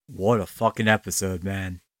What a fucking episode,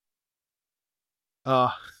 man.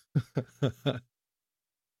 Oh,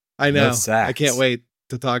 I No know. I can't sacks. wait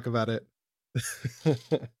to talk about it.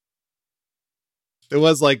 It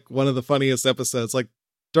was like one of the funniest episodes. Like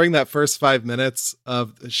during that first 5 minutes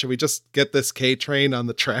of, should we just get this K train on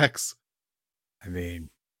the tracks? I mean,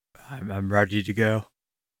 I'm ready to go.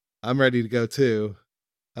 I'm ready to go too.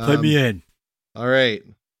 Put me in. All right.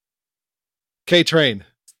 K train.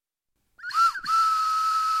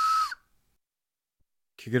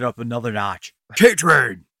 Kick it up another notch.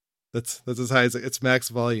 K-Train! That's as high as it's max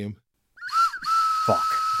volume. Fuck.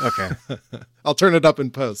 Okay. I'll turn it up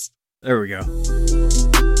in post. There we go.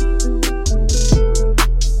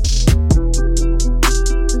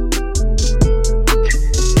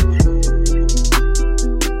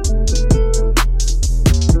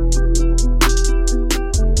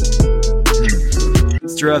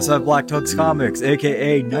 It's Drew outside Black Tugs Comics,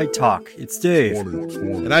 aka Night Talk. It's Dave.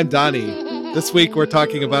 And I'm Donnie. This week we're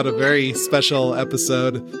talking about a very special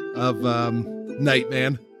episode of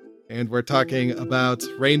Nightman. And we're talking about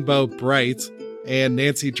Rainbow Bright and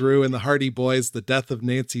Nancy Drew and the Hardy Boys, The Death of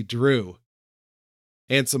Nancy Drew.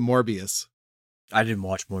 And some Morbius. I didn't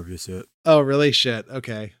watch Morbius yet. Oh, really? Shit.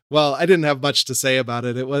 Okay. Well, I didn't have much to say about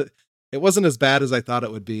it. It wasn't as bad as I thought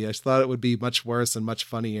it would be. I thought it would be much worse and much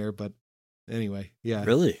funnier, but anyway, yeah.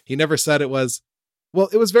 Really? He never said it was, well,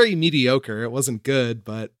 it was very mediocre. It wasn't good,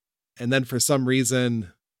 but, and then for some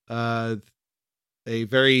reason, a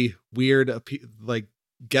very weird,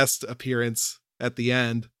 guest appearance at the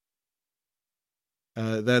end.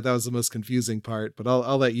 That was the most confusing part, but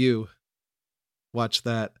I'll let you watch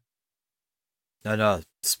that. No,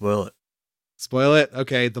 spoil it. Spoil it?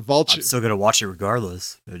 Okay, the Vulture. I'm still gonna watch it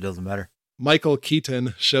regardless. It doesn't matter. Michael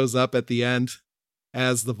Keaton shows up at the end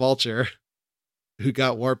as the Vulture, who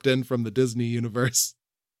got warped in from the Disney universe.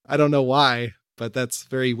 I don't know why, but that's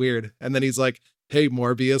very weird. And then he's like, "Hey,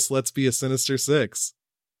 Morbius, let's be a Sinister Six."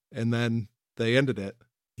 And then they ended it.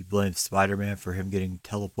 He blames Spider-Man for him getting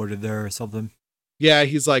teleported there or something. Yeah,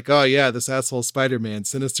 he's like, "Oh yeah, this asshole Spider-Man,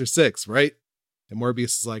 Sinister Six, right?" And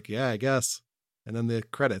Morbius is like, "Yeah, I guess." And then the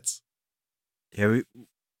credits. Yeah,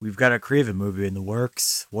 we've got a Craven movie in the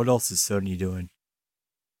works. What else is Sony doing?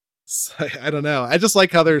 I don't know. I just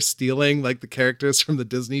like how they're stealing like the characters from the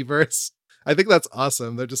Disneyverse. I think that's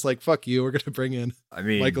awesome. They're just like, "Fuck you, we're gonna bring in." I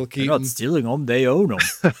mean, Michael they're Keaton. not stealing them; they own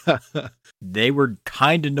them. They were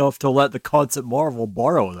kind enough to let the Concept Marvel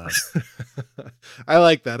borrow them. I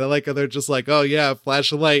like that. I like how they're just like, "Oh yeah,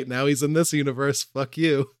 flash a light. Now he's in this universe. Fuck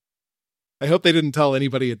you." I hope they didn't tell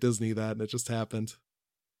anybody at Disney that, and it just happened.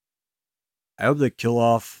 I hope they kill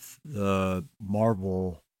off the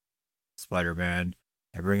Marvel Spider-Man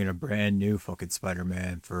and bring in a brand new fucking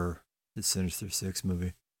Spider-Man for the Sinister Six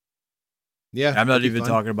movie. Yeah, And I'm not that'd be even fun.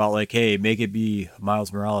 talking about like, hey, make it be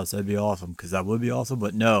Miles Morales. That'd be awesome because that would be awesome.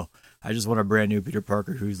 But no, I just want a brand new Peter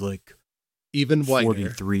Parker who's like Even whiter.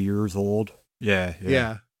 43 years old. Yeah.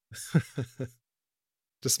 Yeah.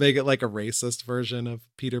 Just make it like a racist version of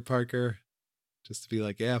Peter Parker. Just to be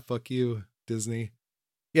like, "Yeah, fuck you, Disney."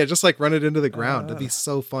 Yeah, just like run it into the ground. That'd be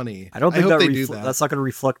so funny. I don't think hope that they do that. that's not going to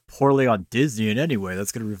reflect poorly on Disney in any way.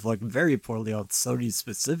 That's going to reflect very poorly on Sony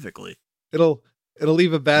specifically. It'll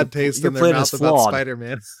leave a bad taste your in their plan mouth is about flawed.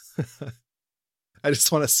 Spider-Man. I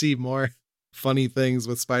just want to see more funny things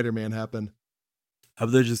with Spider-Man happen. How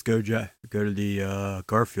about they just go to the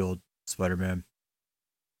Garfield Spider-Man?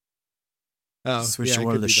 Oh, Switch yeah, to it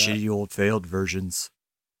one of could the be that. shitty old failed versions.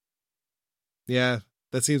 Yeah,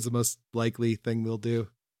 that seems the most likely thing they'll do.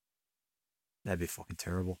 That'd be fucking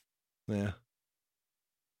terrible. Yeah.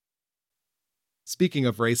 Speaking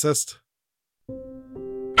of racist,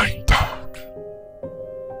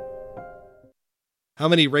 how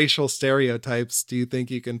many racial stereotypes do you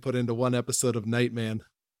think you can put into one episode of Nightman?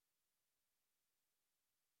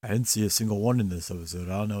 I didn't see a single one in this episode.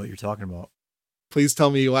 I don't know what you're talking about. Please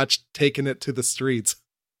tell me you watched Taking It to the Streets.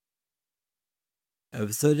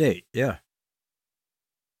 Episode 8, yeah.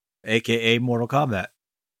 AKA Mortal Kombat.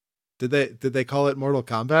 Did they call it Mortal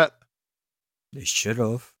Kombat? They should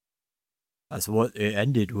have. That's what it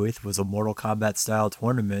ended with, was a Mortal Kombat style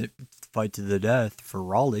tournament fight to the death for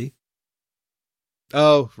Raleigh.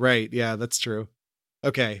 Oh, right. Yeah, that's true.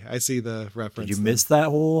 Okay, I see the reference. Did you then. miss that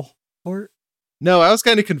whole part? No, I was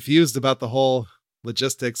kind of confused about the whole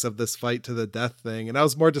logistics of this fight to the death thing, and I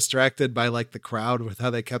was more distracted by like the crowd with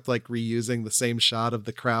how they kept like reusing the same shot of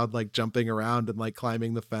the crowd like jumping around and like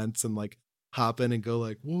climbing the fence and like hopping and go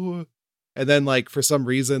like whoa. And then like for some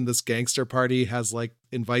reason this gangster party has like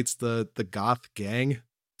invites the goth gang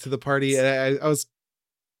to the party, and I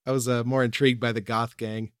was more intrigued by the goth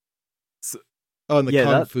gang. Oh, and the Yeah,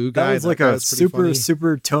 Kung Fu that guy. was That like guy a was pretty funny.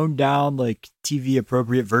 super toned down, like TV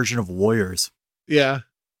appropriate version of Warriors. Yeah,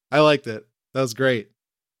 I liked it. That was great.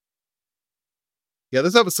 Yeah,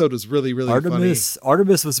 this episode was really, really funny.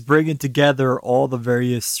 Artemis was bringing together all the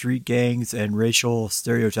various street gangs and racial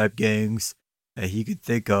stereotype gangs that he could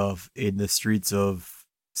think of in the streets of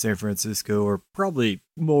San Francisco, or probably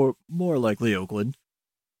more likely Oakland,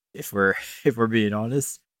 if we're if we're being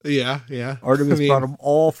honest. Yeah, yeah. Artemis brought them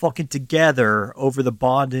all fucking together over the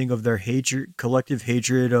bonding of their collective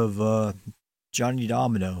hatred of Johnny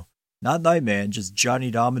Domino. Not Nightman, just Johnny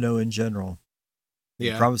Domino in general. He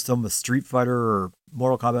promised them a Street Fighter or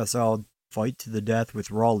Mortal Kombat style fight to the death with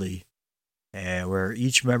Raleigh, and where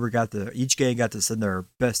each gang got to send their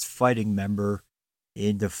best fighting member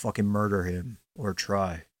in to fucking murder him or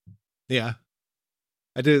try. Yeah,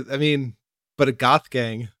 I did. I mean, but a goth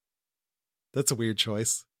gang, that's a weird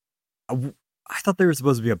choice. I thought they were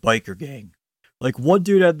supposed to be a biker gang. Like, one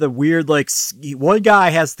dude had the weird, like, one guy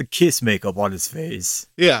has the Kiss makeup on his face.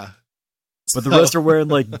 Yeah. But the rest are wearing,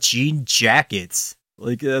 like, jean jackets.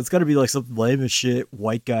 Like, it's gotta be, like, some lame as shit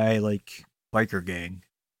white guy, like, biker gang.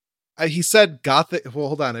 He said gothic. Well,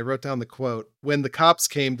 hold on. I wrote down the quote. When the cops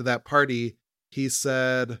came to that party, he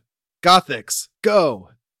said, "Gothics, go."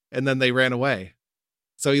 And then they ran away.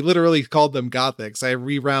 So he literally called them Gothics. I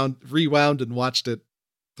rewound and watched it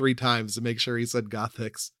 3 times to make sure he said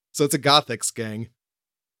Gothics. So it's a Gothics gang.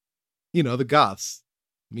 You know, the Goths.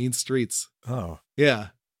 Mean streets. Oh. Yeah.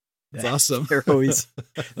 It's awesome.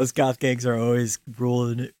 Those goth gangs are always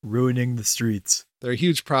ruining the streets. They're a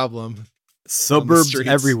huge problem. Suburbs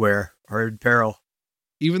everywhere are in peril.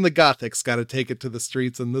 Even the Gothics got to take it to the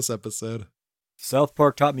streets in this episode. South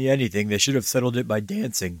Park taught me anything. They should have settled it by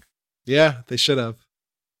dancing. Yeah, they should have.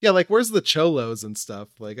 Yeah, like, where's the cholos and stuff?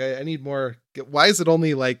 Like, I need more. Why is it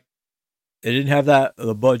only like... They didn't have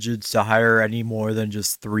the budgets to hire any more than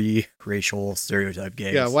just 3 racial stereotype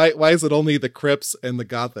gangs. Yeah, why is it only the Crips and the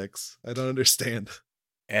Gothics? I don't understand.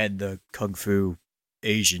 And the Kung Fu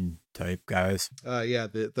Asian type guys. Yeah,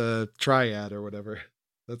 the Triad or whatever.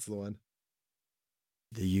 That's the one.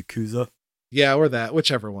 The Yakuza? Yeah, or that,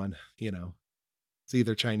 whichever one, you know. It's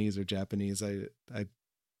either Chinese or Japanese. I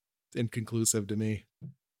inconclusive to me.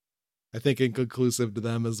 I think inconclusive to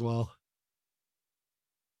them as well.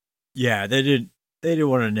 Yeah, they didn't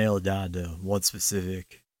want to nail it down to one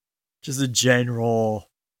specific. Just a general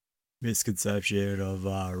misconception of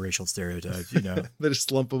racial stereotypes, you know. They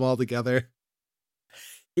just lump them all together.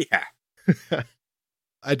 Yeah.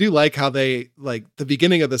 I do like how they, like, the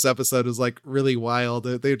beginning of this episode is like really wild.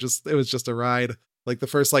 It was just a ride. Like the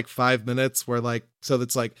first like 5 minutes where like, so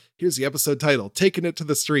it's like, here's the episode title, Taking It to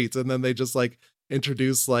the Streets. And then they just like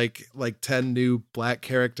introduce like 10 new black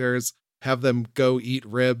characters, have them go eat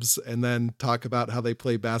ribs and then talk about how they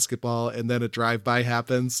play basketball. And then a drive-by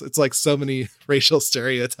happens. It's like so many racial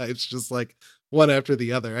stereotypes, just like one after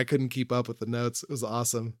the other. I couldn't keep up with the notes. It was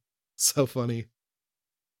awesome. So funny.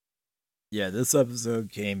 Yeah, this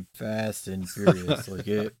episode came fast and furious. Like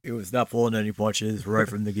it was not pulling any punches right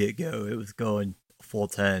from the get-go. It was going full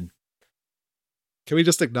 10. Can we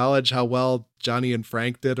just acknowledge how well Johnny and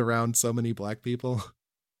Frank did around so many black people?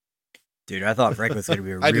 Dude, I thought Frank was going to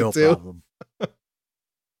be a real problem.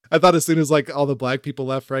 I thought as soon as like all the black people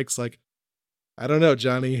left, Frank's like, I don't know,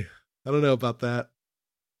 Johnny. I don't know about that.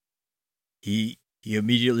 He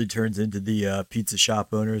immediately turns into the pizza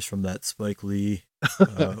shop owners from that Spike Lee Did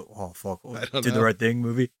the Right Thing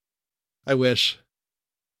movie. I wish.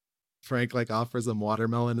 Frank like offers them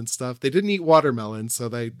watermelon and stuff. They didn't eat watermelon, so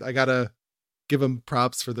I gotta give them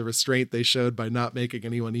props for the restraint they showed by not making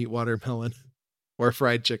anyone eat watermelon or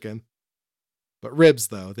fried chicken. But ribs,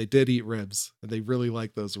 though, they did eat ribs, and they really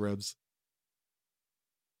like those ribs.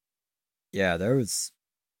 Yeah, there was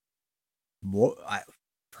more.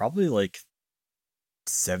 Probably like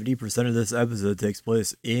 70% of this episode takes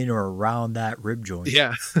place in or around that rib joint.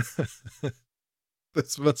 Yeah,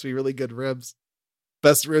 this must be really good ribs.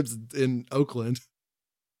 Best ribs in Oakland.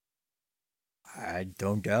 I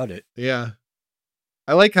don't doubt it. Yeah.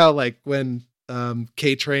 I like how like when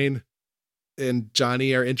K-Train and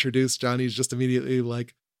Johnny are introduced, Johnny's just immediately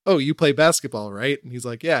like, "Oh, you play basketball, right?" And he's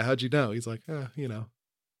like, "Yeah, how'd you know?" He's like, you know.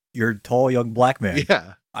 You're a tall young black man.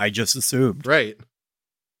 Yeah. I just assumed. Right.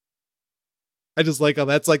 I just like how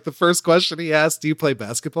that's like the first question he asked, "Do you play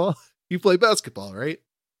basketball?" "You play basketball, right?"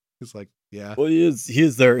 He's like, "Yeah." Well, he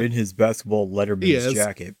is there in his basketball Letterman's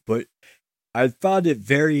jacket, but I found it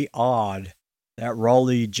very odd that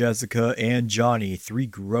Raleigh, Jessica, and Johnny, 3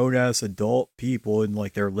 grown-ass adult people in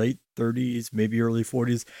like their late 30s, maybe early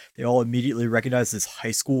 40s, they all immediately recognize this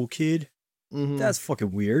high school kid. Mm-hmm. That's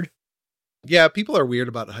fucking weird. Yeah, people are weird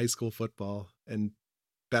about high school football. and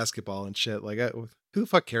basketball and shit. Like, who the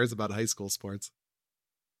fuck cares about high school sports?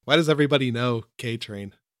 Why does everybody know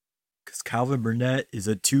K-Train? Because Calvin Burnett is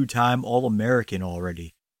a 2-time All-American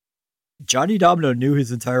already. Johnny Domino knew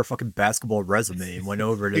his entire fucking basketball resume and went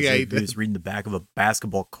over it as if he was reading the back of a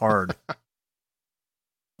basketball card.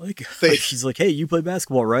 Like he's like, hey, you play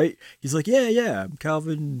basketball, right? He's like, yeah, I'm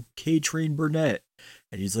Calvin K-Train Burnett.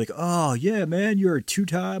 And he's like, oh, yeah, man, you're a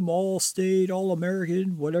 2-time All-State,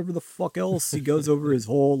 All-American, whatever the fuck else. He goes over his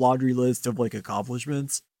whole laundry list of, like,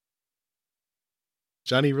 accomplishments.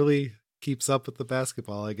 Johnny really keeps up with the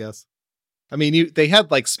basketball, I guess. I mean, they had,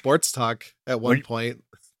 like, sports talk at one point.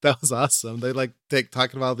 That was awesome. They, like,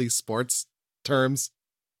 talking about these sports terms.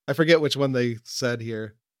 I forget which one they said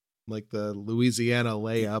here. Like the Louisiana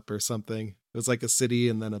layup or something. It was like a city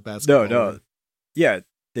and then a basketball. No. Yeah,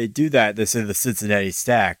 they do that. They say the Cincinnati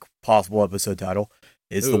Stack, possible episode title,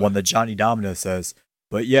 is the one that Johnny Domino says.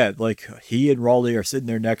 But yeah, like he and Raleigh are sitting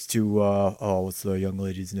there next to, what's the young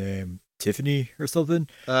lady's name? Tiffany or something?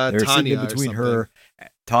 They're Tanya sitting in between her.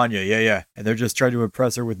 Tanya, yeah. And they're just trying to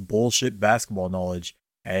impress her with bullshit basketball knowledge.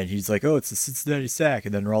 And he's like, oh, it's the Cincinnati Stack.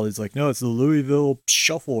 And then Raleigh's like, no, it's the Louisville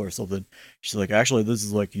Shuffle or something. She's like, actually, this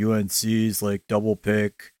is like UNC's like double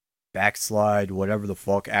pick, backslide, whatever the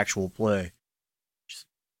fuck, actual play.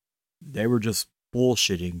 They were just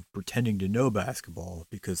bullshitting, pretending to know basketball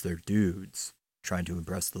because they're dudes trying to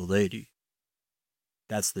impress the lady.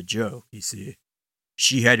 That's the joke, you see.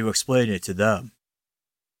 She had to explain it to them.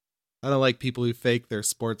 I don't like people who fake their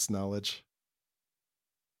sports knowledge.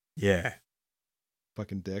 Yeah.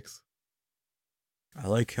 Fucking dicks. I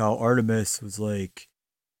like how Artemis was like,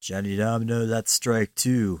 Johnny Domino, that's strike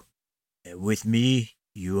 2. And with me,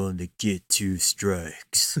 you only get 2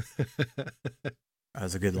 strikes. That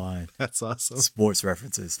was a good line. That's awesome. Sports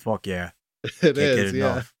references. Fuck yeah. It is,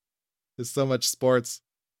 yeah. There's so much sports.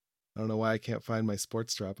 I don't know why I can't find my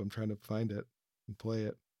sports drop. I'm trying to find it and play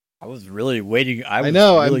it. I was really waiting. I was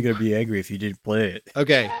really going to be angry if you didn't play it.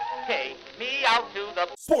 Okay. Take me out to the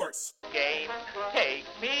sports game. Take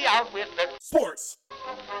me out with the sports.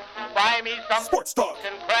 Buy me some sports talk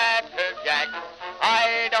and Cracker Jack.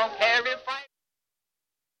 I don't care if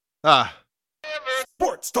I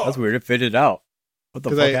sports talk. That's weird. It faded out. What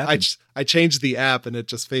the fuck happened? I changed the app and it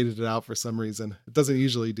just faded it out for some reason. It doesn't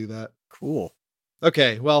usually do that. Cool.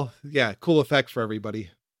 Okay, well, yeah, cool effect for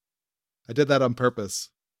everybody. I did that on purpose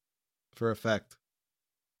for effect.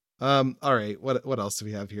 All right, what else do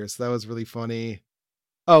we have here? So that was really funny.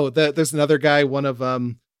 Oh, there's another guy, one of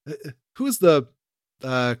who's the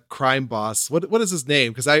crime boss? What is his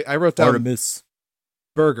name? Because I wrote down Artemis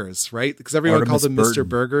Burgers, right? Because everyone calls him Mr.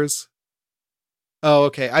 Burgers. Oh,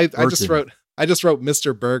 okay. I just wrote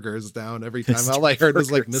Mr. Burgers down every time. All I heard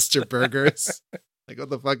was like Mr. Burgers. Like,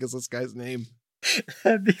 what the fuck is this guy's name?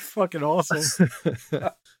 That'd be fucking awesome.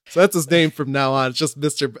 So that's his name from now on. It's just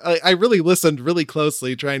Mr. I really listened really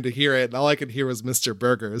closely trying to hear it, and all I could hear was Mr.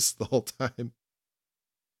 Burgers the whole time.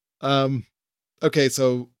 Okay,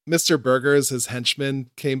 so Mr. Burgers, his henchman,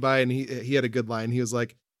 came by and he had a good line. He was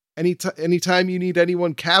like, anytime you need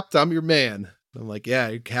anyone capped, I'm your man. I'm like, yeah,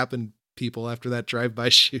 you're capping people after that drive-by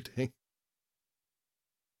shooting.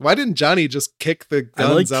 Why didn't Johnny just kick the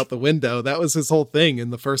guns out the window? That was his whole thing in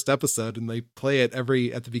the first episode, and they play it at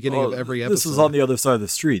the beginning of every episode. This was on the other side of the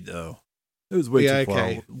street, though. It was way too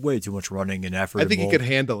far, way too much running and effort. I think he could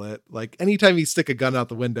handle it. Like, anytime you stick a gun out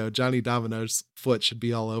the window, Johnny Domino's foot should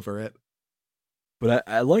be all over it. But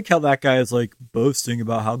I like how that guy is like boasting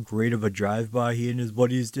about how great of a drive-by he and his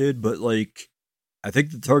buddies did, but like, I think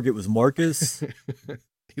the target was Marcus.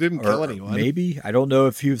 He didn't kill anyone. Maybe. I don't know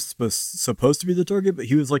if he was supposed to be the target, but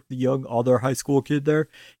he was like the young other high school kid there.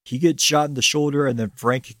 He gets shot in the shoulder, and then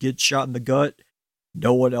Frank gets shot in the gut.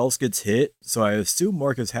 No one else gets hit. So I assume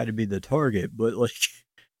Marcus had to be the target, but like,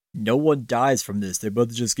 no one dies from this. They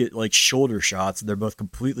both just get like shoulder shots, and they're both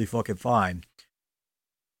completely fucking fine.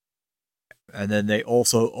 And then they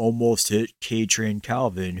also almost hit K-Train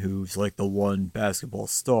Calvin, who's like the one basketball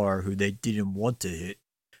star who they didn't want to hit.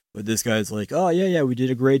 But this guy's like, oh, yeah, we did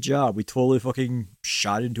a great job. We totally fucking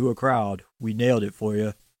shot into a crowd. We nailed it for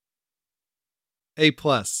you. A+.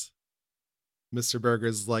 Mr.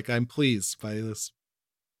 Burgers is like, I'm pleased by this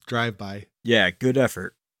drive-by. Yeah, good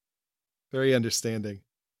effort. Very understanding.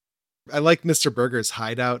 I like Mr. Burgers'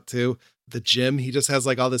 hideout, too. The gym, he just has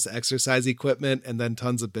like all this exercise equipment and then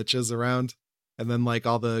tons of bitches around. And then like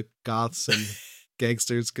all the goths and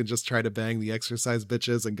gangsters can just try to bang the exercise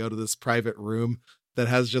bitches and go to this private room that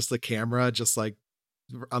has just a camera just like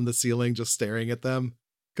on the ceiling just staring at them.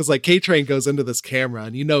 Because like K-Train goes into this camera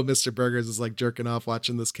and Mr. Burgers is like jerking off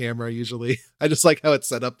watching this camera usually. I just like how it's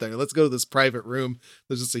set up there. Let's go to this private room.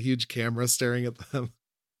 There's just a huge camera staring at them.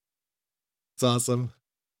 It's awesome.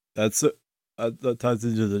 That ties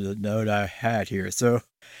into the note I had here. So,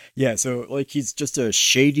 yeah, so like he's just a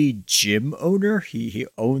shady gym owner. He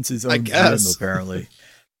owns his own gym apparently,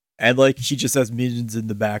 and like he just has minions in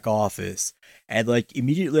the back office. And like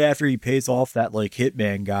immediately after he pays off that like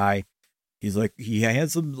hitman guy, he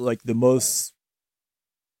hands him like the most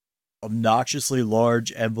obnoxiously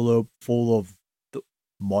large envelope full of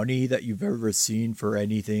money that you've ever seen for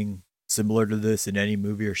anything similar to this in any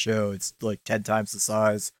movie or show. It's like 10 times the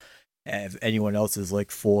size of anyone else's like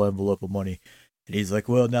full envelope of money. And he's like,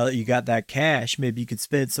 well, now that you got that cash, maybe you could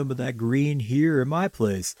spend some of that green here in my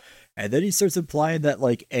place. And then he starts implying that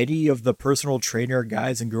like any of the personal trainer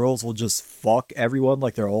guys and girls will just fuck everyone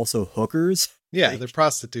like they're also hookers. Yeah, like, they're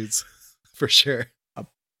prostitutes for sure.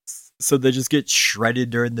 So they just get shredded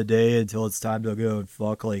during the day until it's time to go and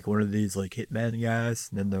fuck like one of these like hitman guys.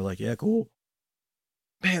 And then they're like, yeah, cool.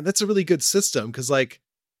 Man, that's a really good system. Cause like,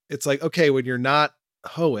 it's like, okay, when you're not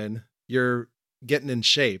hoeing, you're getting in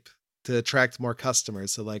shape to attract more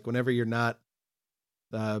customers. So like whenever you're not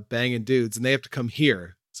banging dudes and they have to come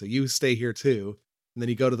here. So you stay here too. And then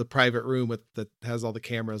you go to the private room that has all the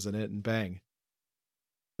cameras in it and bang.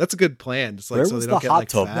 That's a good plan. It's like, where so was they don't the get hot like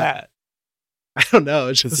tub fat. at? I don't know.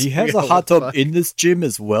 Because he has a hot tub in this gym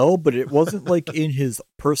as well, but it wasn't like in his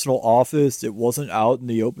personal office. It wasn't out in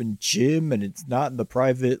the open gym, and it's not in the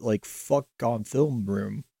private like fuck on film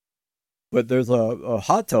room. But there's a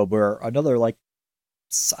hot tub where another like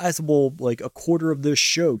sizable like a quarter of this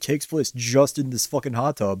show takes place just in this fucking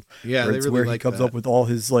hot tub. Yeah, where they it's really where like he comes that. up with all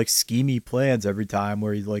his like schemy plans every time.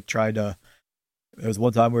 Where he's like trying to. There's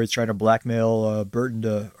one time where he's trying to blackmail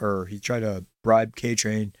Burton or he's trying to bribe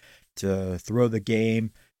K-Train to throw the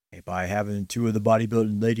game by having two of the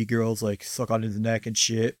bodybuilding lady girls like suck on his neck and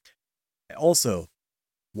shit. Also,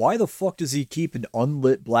 why the fuck does he keep an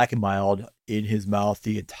unlit Black and Mild in his mouth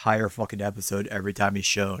the entire fucking episode every time he's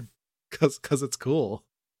shown? Cause it's cool.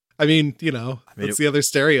 I mean, that's the other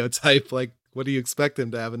stereotype. Like, what do you expect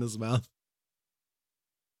him to have in his mouth?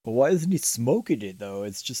 But why isn't he smoking it though?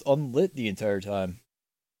 It's just unlit the entire time.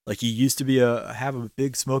 Like he used to be have a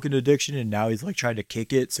big smoking addiction, and now he's like trying to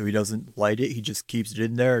kick it, so he doesn't light it. He just keeps it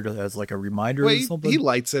in there as like a reminder or something. He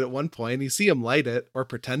lights it at one point. You see him light it or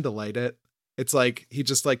pretend to light it. It's like he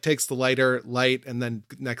just like takes the light, and then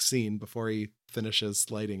next scene before he finishes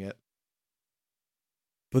lighting it.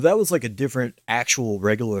 But that was like a different actual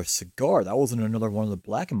regular cigar. That wasn't another one of the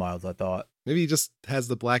Black and Milds, I thought. Maybe he just has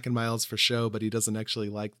the Black and Milds for show, but he doesn't actually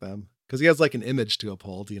like them because he has like an image to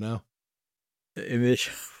uphold, The image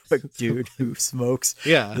of a dude who smokes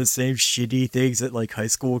the same shitty things that like high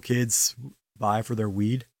school kids buy for their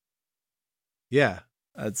weed. Yeah.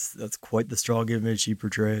 That's quite the strong image he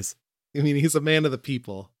portrays. I mean, he's a man of the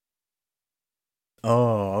people.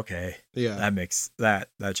 Oh, okay. Yeah. That makes that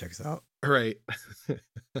checks out. Right.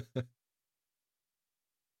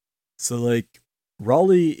 So like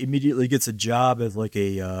Raleigh immediately gets a job as like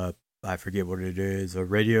a I forget what it is, a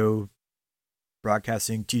radio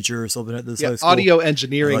broadcasting teacher or something at this high school. Audio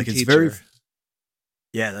engineering teacher.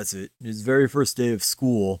 That's it. His very first day of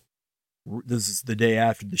school. This is the day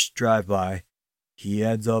after the drive-by. He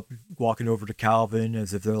ends up walking over to Calvin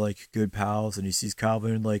as if they're like good pals, and he sees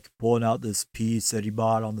Calvin like pulling out this piece that he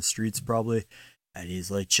bought on the streets probably, and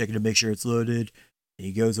he's like checking to make sure it's loaded. And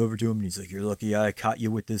he goes over to him and he's like, "You're lucky I caught you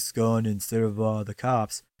with this gun instead of the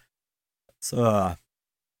cops." So I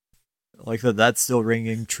like that's still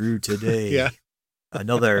ringing true today. Yeah.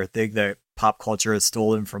 Another thing that pop culture has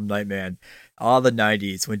stolen from Nightman. The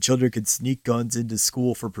 90s, when children could sneak guns into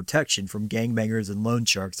school for protection from gangbangers and loan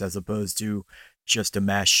sharks as opposed to just to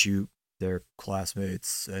mass shoot their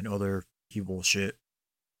classmates and other evil shit.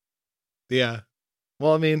 Yeah.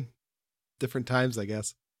 Well, I mean, different times, I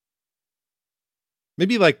guess.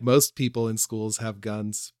 Maybe like most people in schools have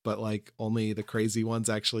guns, but like only the crazy ones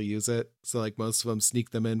actually use it. So like most of them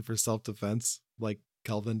sneak them in for self-defense, like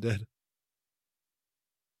Kelvin did.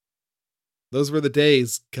 Those were the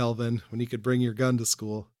days, Kelvin, when you could bring your gun to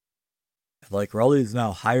school. Like Raleigh's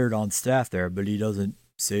now hired on staff there, but he doesn't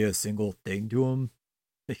say a single thing to him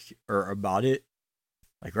or about it.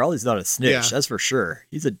 Like Raleigh's not a snitch, that's for sure.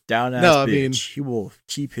 He's a down-ass bitch. Mean, he will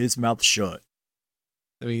keep his mouth shut.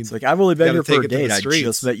 I mean, it's like, I've only been here for a day and I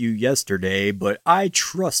just met you yesterday, but I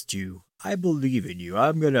trust you. I believe in you.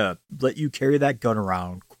 I'm going to let you carry that gun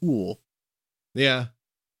around. Cool. Yeah.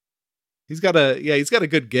 He's got a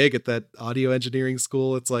good gig at that audio engineering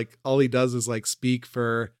school. It's like all he does is like speak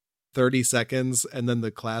for 30 seconds and then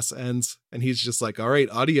the class ends and he's just like, all right,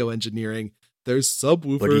 audio engineering, there's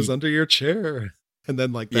subwoofers under your chair. And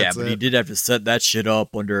then like, that's but it. he did have to set that shit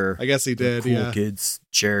up under I guess he did, the cool yeah. kid's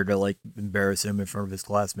chair to like embarrass him in front of his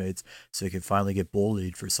classmates so he could finally get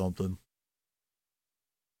bullied for something.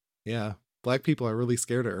 Yeah. Black people are really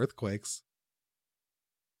scared of earthquakes.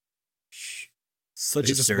 Such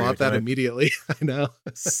They a just stereotype. bought that immediately. I know.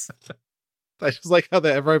 I just like how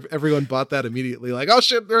everyone bought that immediately. Like, oh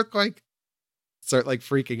shit, earthquake. Start like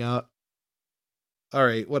freaking out. All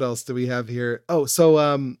right, what else do we have here? Oh, so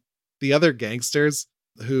the other gangsters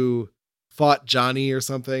who fought Johnny or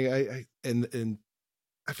something. And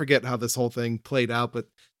I forget how this whole thing played out, but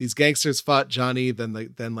these gangsters fought Johnny, then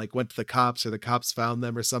like went to the cops, or the cops found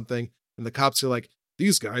them or something. And the cops are like,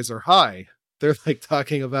 these guys are high. They're like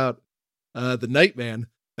talking about the Nightman.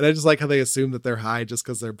 And I just like how they assume that they're high just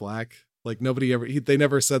because they're black. Like they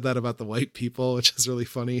never said that about the white people, which is really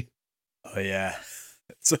funny. Oh yeah.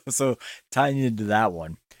 So tying into that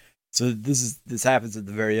one. So this happens at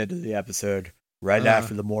the very end of the episode, right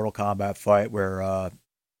after the Mortal Kombat fight where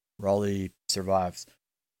Raleigh survives.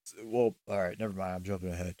 Well, all right, never mind. I'm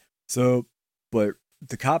jumping ahead. So, but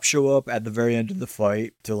the cops show up at the very end of the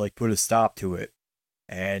fight to like put a stop to it.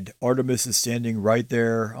 And Artemis is standing right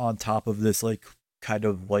there on top of this like kind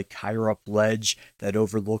of like higher up ledge that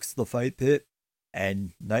overlooks the fight pit.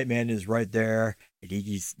 And Nightman is right there, and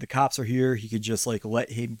the cops are here. He could just like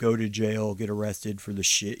let him go to jail, get arrested for the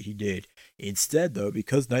shit he did. Instead, though,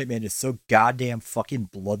 because Nightman is so goddamn fucking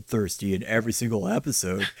bloodthirsty in every single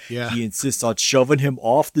episode, he insists on shoving him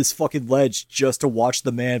off this fucking ledge just to watch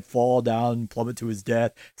the man fall down, plummet to his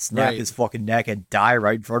death, snap his fucking neck, and die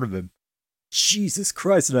right in front of him. Jesus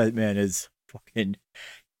Christ, Nightman is fucking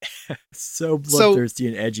so bloodthirsty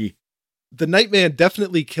and edgy. The Nightman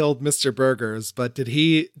definitely killed Mr. Burgers, but do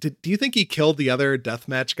you think he killed the other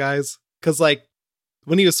deathmatch guys? Because like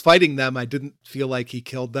when he was fighting them, I didn't feel like he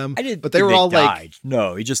killed them. I didn't, but they were all died. Like,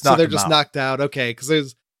 no, he just knocked so they're them just out. knocked out. Okay,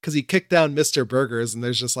 because he kicked down Mr. Burgers, and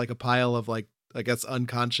there's just like a pile of like I guess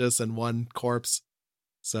unconscious and one corpse.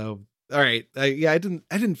 So all right, I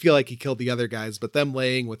didn't feel like he killed the other guys, but them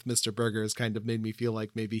laying with Mr. Burgers kind of made me feel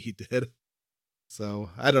like maybe he did.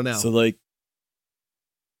 So I don't know.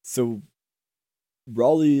 So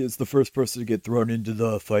Raleigh is the first person to get thrown into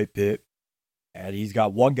the fight pit, and he's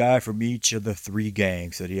got one guy from each of the three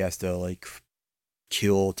gangs that he has to like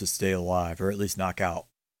kill to stay alive, or at least knock out.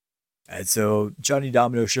 And so Johnny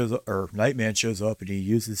Domino shows up, or Nightman shows up, and he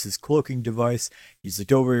uses his cloaking device. He's like,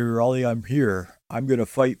 "Don't worry, Raleigh, I'm here. I'm gonna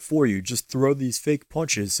fight for you. Just throw these fake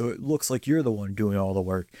punches so it looks like you're the one doing all the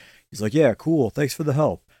work." He's like, "Yeah, cool. Thanks for the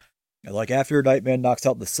help." And like after Nightman knocks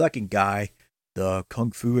out the second guy, the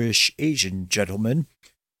kung fu-ish Asian gentleman,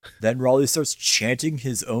 then Raleigh starts chanting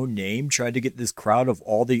his own name, trying to get this crowd of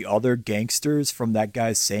all the other gangsters from that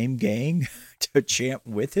guy's same gang to chant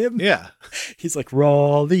with him. Yeah. He's like,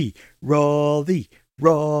 Raleigh, Raleigh,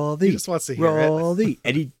 Raleigh. He just wants to hear Raleigh.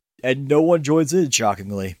 And no one joins in,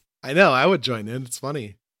 shockingly. I know, I would join in. It's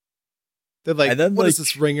funny. They're like, what is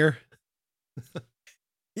this ringer?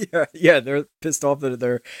 Yeah, they're pissed off that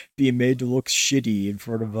they're being made to look shitty in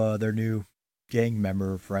front of their new gang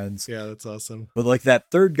member friends. Yeah, that's awesome. But like that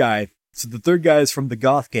third guy, so the third guy is from the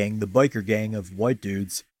goth gang, the biker gang of white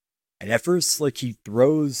dudes. And at first, like he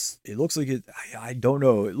throws, it looks like it, I don't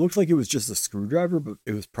know, it looked like it was just a screwdriver, but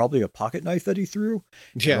it was probably a pocket knife that he threw.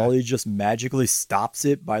 Yeah. And Raleigh just magically stops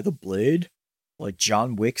it by the blade, like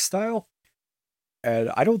John Wick style.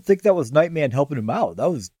 And I don't think that was Nightman helping him out. That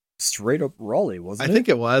was straight up Raleigh, wasn't it? I think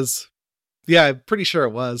it was. Yeah, I'm pretty sure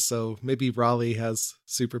it was. So maybe Raleigh has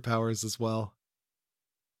superpowers as well.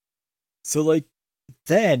 So like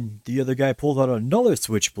then the other guy pulls out another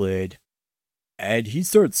switchblade, and he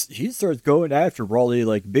starts going after Raleigh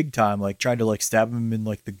like big time, like trying to like stab him in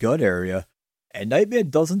like the gut area. And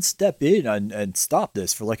Nightman doesn't step in and stop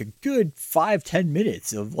this for like a good 5-10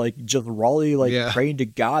 minutes of like just Raleigh like praying to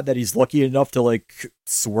God that he's lucky enough to like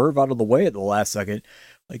swerve out of the way at the last second.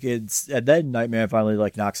 Like and then Nightman finally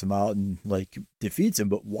like knocks him out and like defeats him.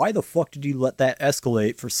 But why the fuck did he let that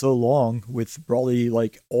escalate for so long with Raleigh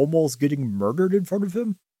like almost getting murdered in front of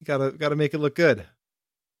him? You gotta make it look good.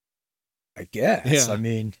 I guess. Yeah. I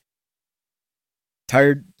mean,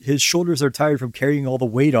 tired. His shoulders are tired from carrying all the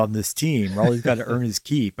weight on this team. Raleigh's got to earn his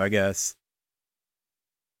keep, I guess.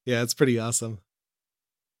 Yeah, it's pretty awesome.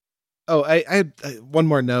 Oh, I had one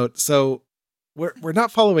more note. So we're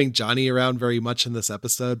not following Johnny around very much in this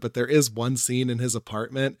episode, but there is one scene in his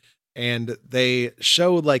apartment, and they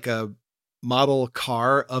show like a model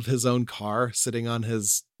car of his own car sitting on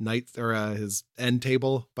his his end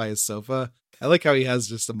table by his sofa. I like how he has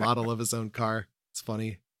just a model of his own car. It's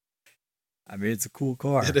funny. I mean, it's a cool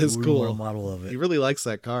car. It is Who wouldn't want cool. a model of He it. really likes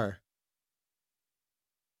that car.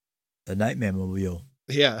 The Nightman Mobile.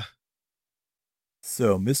 Yeah.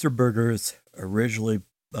 So Mr. Burgers originally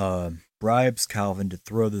bribes Calvin to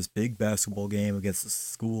throw this big basketball game against the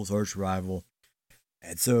school's arch rival.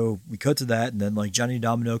 And so we cut to that, and then like Johnny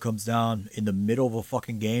Domino comes down in the middle of a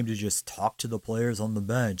fucking game to just talk to the players on the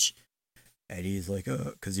bench. And he's like,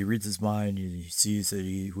 because he reads his mind, and he sees that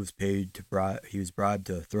he was paid to he was bribed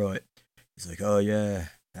to throw it. He's like, oh yeah,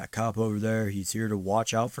 that cop over there, he's here to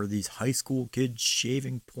watch out for these high school kids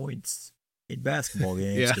shaving points in basketball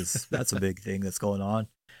games, because that's a big thing that's going on.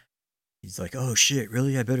 He's like, oh shit,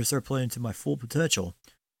 really? I better start playing to my full potential.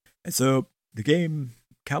 And so the game,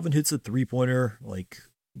 Calvin hits a 3-pointer, like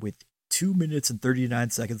with 2 minutes and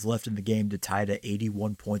 39 seconds left in the game to tie to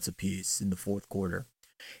 81 points apiece in the fourth quarter.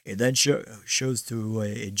 It then jumps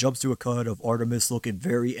to a cut of Artemis looking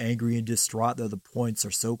very angry and distraught that the points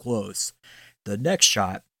are so close. The next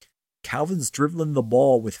shot, Calvin's dribbling the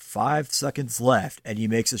ball with 5 seconds left, and he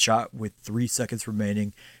makes a shot with 3 seconds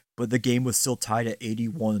remaining, but the game was still tied at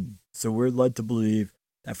 81. So we're led to believe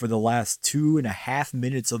that for the last 2.5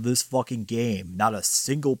 minutes of this fucking game, not a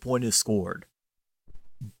single point is scored.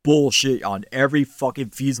 Bullshit on every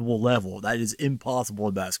fucking feasible level. That is impossible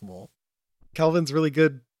in basketball. Calvin's really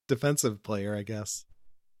good defensive player, I guess.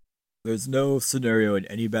 There's no scenario in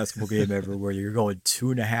any basketball game ever where you're going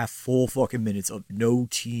 2.5 full fucking minutes of no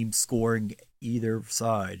team scoring either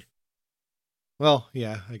side. Well,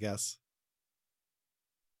 yeah, I guess.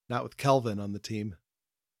 Not with Kelvin on the team.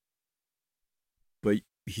 But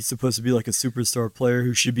he's supposed to be like a superstar player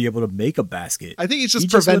who should be able to make a basket. I think he's just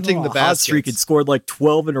preventing the hot streak and baskets. scored like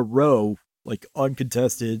 12 in a row, like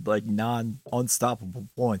uncontested, like unstoppable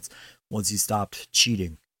points once he stopped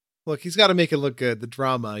cheating. Look, he's got to make it look good. The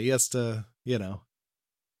drama. He has to, Now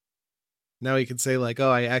he can say like,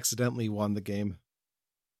 oh, I accidentally won the game.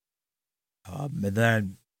 And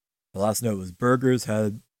then the last note was Burgers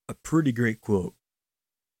had a pretty great quote.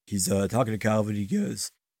 He's talking to Calvin. He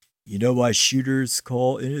goes, "You know why shooters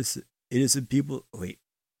call innocent people? Wait,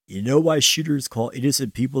 you know why shooters call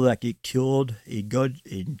innocent people that get killed in gun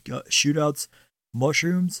shootouts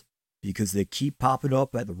mushrooms? Because they keep popping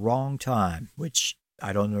up at the wrong time." Which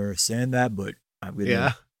I don't understand that, but I'm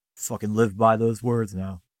gonna fucking live by those words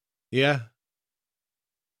now. Yeah.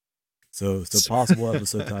 So it's a possible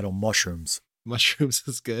episode title: Mushrooms. Mushrooms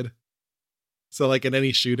is good. So like in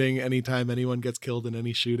any shooting, anytime anyone gets killed in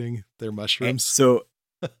any shooting, they're mushrooms.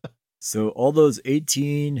 So all those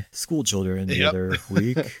 18 school children the other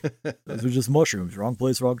week, those are just mushrooms. Wrong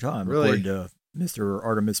place, wrong time, Really? according to Mr.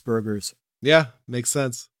 Artemis Burgers. Yeah, makes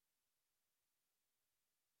sense.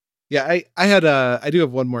 Yeah, I do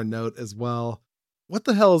have one more note as well. What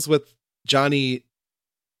the hell is with Johnny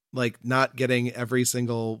like not getting every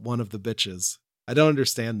single one of the bitches? I don't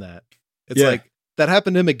understand that. It's like that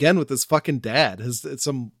happened to him again with his fucking dad.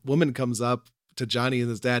 Some woman comes up to Johnny and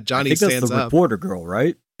his dad. Johnny stands that's the up. reporter girl,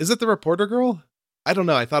 right? Is it the reporter girl? I don't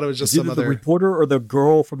know. I thought it was just some other the reporter or the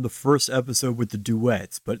girl from the first episode with the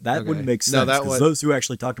duets, but that wouldn't make sense because those two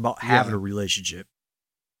actually talked about having a relationship.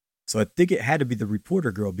 So I think it had to be the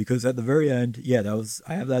reporter girl because at the very end,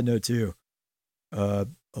 I have that note too. A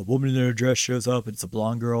woman in a dress shows up. It's a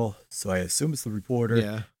blonde girl, so I assume it's the reporter.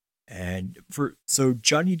 Yeah. And so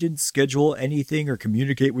Johnny didn't schedule anything or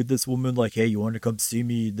communicate with this woman like, hey, you want to come see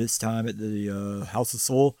me this time at the House of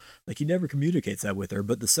Soul? Like he never communicates that with her.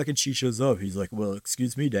 But the second she shows up, he's like, well,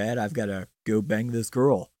 excuse me, Dad, I've got to go bang this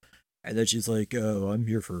girl. And then she's like, oh, I'm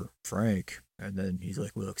here for Frank. And then he's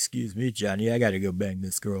like, well, excuse me, Johnny, I got to go bang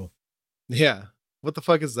this girl. Yeah. What the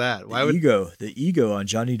fuck is that? The ego on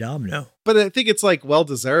Johnny Domino. But I think it's like well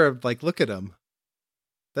deserved. Like, look at him.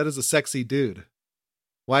 That is a sexy dude.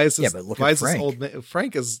 Why is this? Yeah, but look why at is Frank. This old man?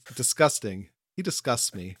 Frank is disgusting. He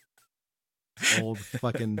disgusts me. Old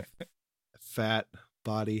fucking fat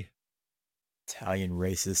body. Italian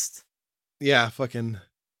racist. Yeah, fucking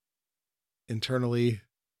internally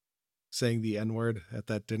saying the N-word at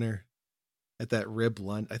that dinner, at that rib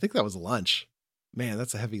lunch. I think that was lunch. Man,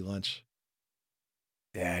 that's a heavy lunch.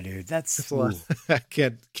 Yeah, dude, that's a lot. I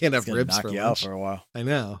can't have ribs knock for you lunch out for a while. I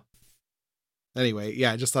know. Anyway,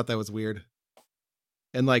 yeah, I just thought that was weird.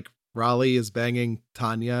 And like Raleigh is banging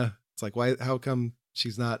Tanya. It's like, why? How come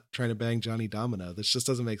she's not trying to bang Johnny Domino? This just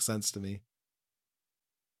doesn't make sense to me.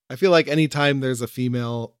 I feel like anytime there's a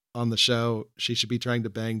female on the show, she should be trying to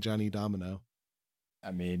bang Johnny Domino.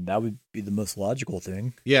 I mean, that would be the most logical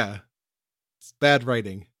thing. Yeah. It's bad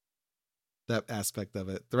writing. That aspect of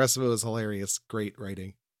it. The rest of it was hilarious. Great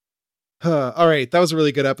writing. All right. That was a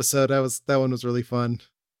really good episode. That one was really fun.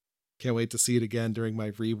 Can't wait to see it again during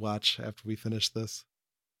my rewatch after we finish this.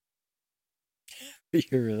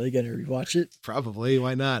 You're really gonna rewatch it? Probably.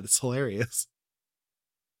 Why not? It's hilarious.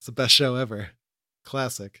 It's the best show ever.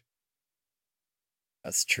 Classic.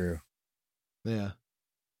 That's true. Yeah.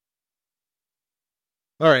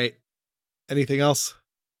 All right. Anything else?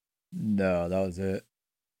 No, that was it.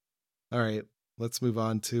 All right. Let's move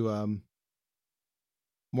on to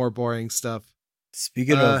more boring stuff.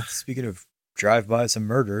 Speaking of drive-bys and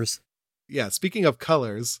murders. Yeah, speaking of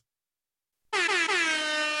colors.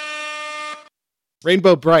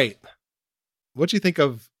 Rainbow Bright. What'd you think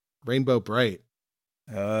of Rainbow Bright?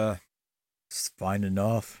 It's fine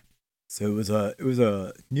enough. So it was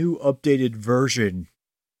a new updated version.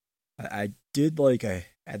 I did like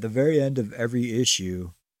at the very end of every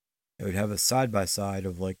issue, it would have a side by side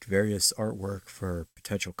of like various artwork for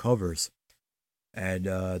potential covers. And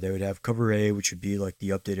they would have cover A, which would be like the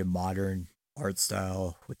updated modern art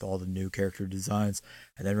style with all the new character designs.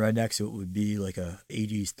 And then right next to it would be like a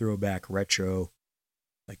 80s throwback retro,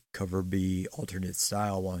 like cover B alternate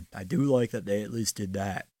style one. I do like that they at least did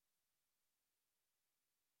that.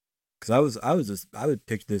 Because I would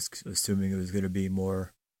pick this assuming it was going to be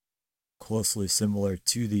more closely similar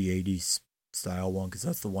to the 80s style one, because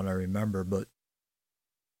that's the one I remember, but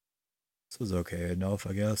this was okay enough,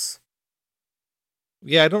 I guess.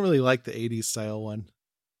 Yeah, I don't really like the 80s style one.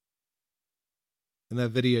 And that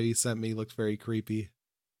video you sent me looked very creepy.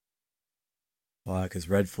 Why? Because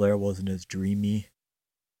Red Flare wasn't as dreamy.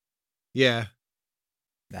 Yeah.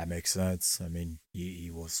 That makes sense. I mean,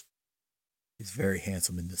 he's very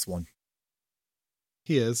handsome in this one.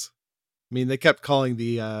 He is. I mean, they kept calling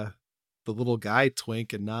the little guy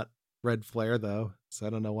Twink and not Red Flare, though. So I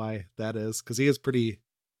don't know why that is. Because he is pretty,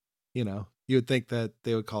 you would think that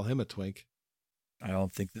they would call him a twink. I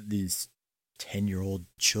don't think that these 10-year-old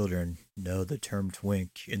children know the term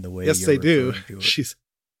twink in the way. Yes, they do. She's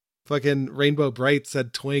fucking Rainbow Bright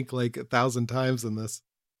said twink like 1,000 times in this.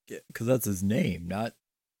 Yeah, because that's his name, not.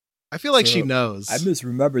 I feel like she knows. I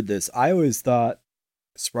misremembered this. I always thought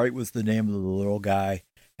Sprite was the name of the little guy,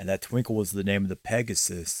 and that Twinkle was the name of the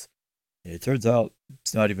Pegasus. And it turns out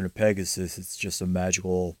it's not even a Pegasus; it's just a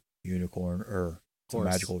magical unicorn or a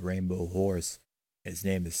magical rainbow horse. His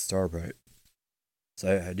name is Starbright.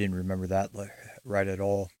 So I didn't remember that right at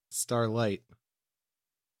all. Starlight.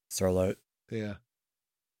 Yeah.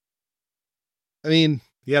 I mean,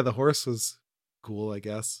 yeah, the horse was cool, I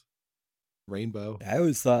guess. Rainbow. I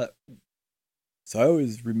always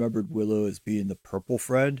remembered Willow as being the purple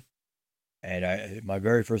friend. And my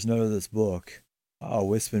very first note of this book,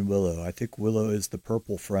 Wisp and Willow. I think Willow is the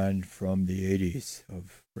purple friend from the 80s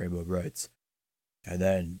of Rainbow Brights. And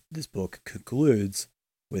then this book concludes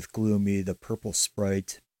with Gloomy, the purple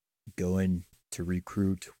sprite, going to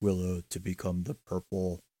recruit Willow to become the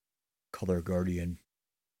purple color guardian.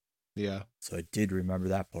 Yeah. So I did remember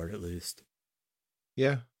that part at least.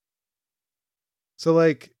 Yeah. So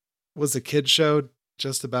like, was the kid show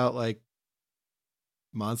just about like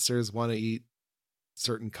monsters want to eat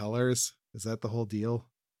certain colors? Is that the whole deal?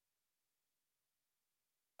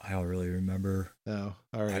 I don't really remember. Oh,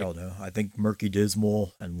 all right. I don't know. I think Murky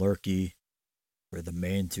Dismal and Lurky were the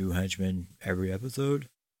main two henchmen every episode.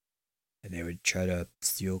 And they would try to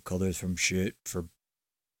steal colors from shit for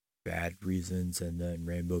bad reasons. And then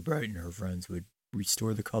Rainbow Bright and her friends would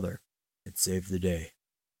restore the color and save the day.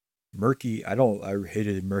 Murky, I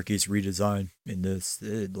hated Murky's redesign in this.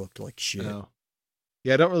 It looked like shit. Oh.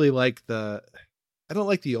 Yeah, I don't like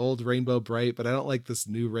the old Rainbow Bright, but I don't like this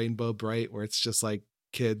new Rainbow Bright where it's just like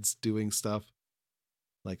kids doing stuff.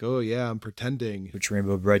 Like, oh yeah, I'm pretending. Which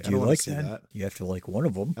Rainbow Bright do you like then? That. You have to like one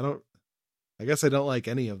of them. I guess I don't like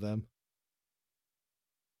any of them.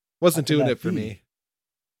 Wasn't doing it for me.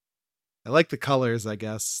 I like the colors, I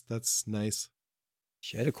guess. That's nice.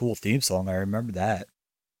 She had a cool theme song. I remember that.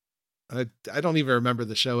 I don't even remember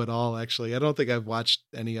the show at all, actually. I don't think I've watched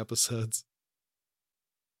any episodes.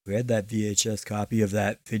 We had that VHS copy of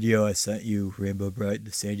that video I sent you, Rainbow Bright,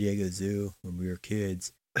 the San Diego Zoo, when we were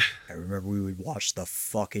kids. I remember we would watch the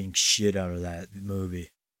fucking shit out of that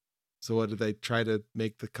movie. So what, did they try to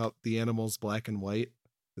make the animals black and white?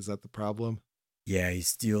 Is that the problem? Yeah, he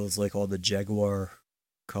steals like all the jaguar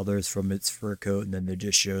colors from its fur coat, and then they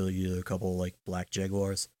just show you a couple like black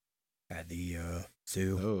jaguars at the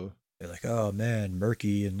zoo. Oh. They're like, oh man,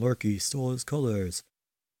 Murky and Lurky stole his colors.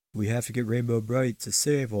 We have to get Rainbow Bright to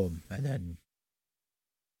save him. And then,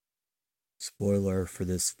 spoiler for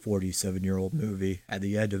this 47-year-old movie, at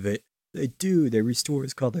the end of it, they restore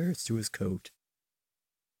his colors to his coat.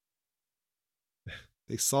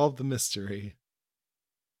 They solved the mystery.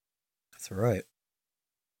 That's right.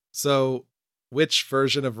 So, which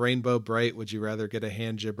version of Rainbow Bright would you rather get a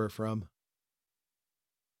hand jibber from?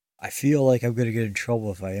 I feel like I'm going to get in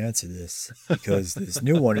trouble if I answer this because this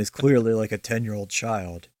new one is clearly like a 10-year-old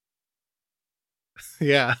child.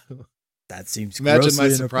 Yeah. That seems Imagine my grossly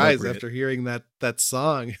surprise inappropriate. after hearing that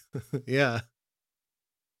song. Yeah.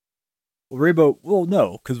 Well,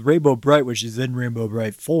 no, because Rainbow Bright, which is in Rainbow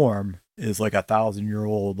Bright form, is like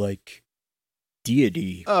 1,000-year-old like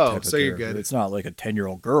deity. Oh, type of so you're character. good. It's not like a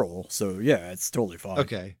 10-year-old girl. So yeah, it's totally fine.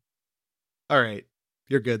 Okay. All right.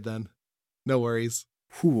 You're good then. No worries.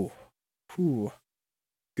 Whew.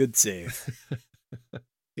 Good save.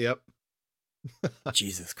 Yep.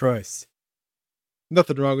 Jesus Christ.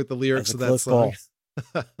 Nothing wrong with the lyrics That's of a that song.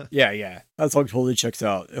 close Yeah. That song totally checks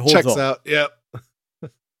out. It holds Checks up. out. Yep.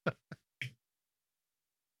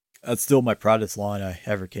 That's still my proudest line I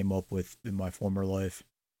ever came up with in my former life.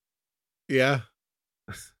 Yeah.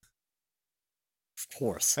 Of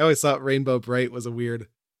course. I always thought Rainbow Bright was a weird.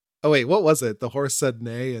 Oh wait, what was it? The horse said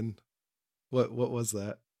nay, and what was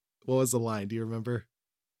that? What was the line? Do you remember?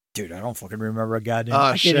 Dude, I don't fucking remember a goddamn. Oh,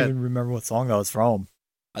 I shit. can't even remember what song that was from.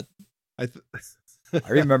 I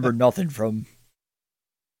remember nothing from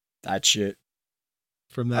that shit.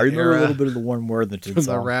 From that I remember era, a little bit of the Warren Worthington from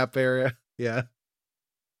song. the rap area. Yeah.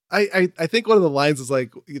 I think one of the lines is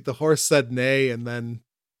like the horse said nay, and then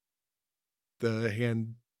the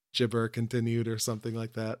hand gibber continued or something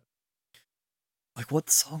like that. Like, what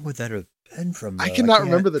song would that have been from? I though? cannot can't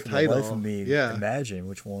remember the for life title. of me Yeah. imagine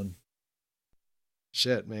which one.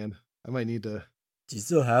 Shit, man. I might need to. Do you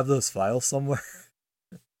still have those files somewhere?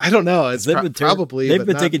 I don't know. It's probably they've but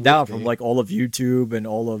been not taken with down me. from like all of YouTube and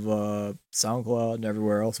all of SoundCloud and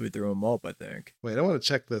everywhere else. We threw them up, I think, Wait, I want to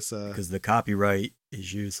check this. because the copyright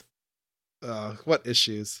issues. What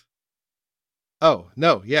issues? Oh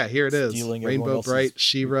no, yeah, here it is. Stealing everyone Rainbow else's Bright,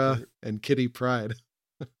 She-Ra, report. and Kitty Pryde.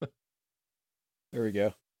 There we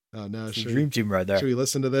go. Oh no, It's the should Dream Team right there. we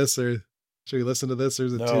listen to this or is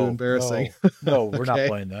it No, too embarrassing? No, we're not Okay.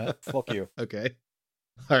 playing that. Fuck you. Okay.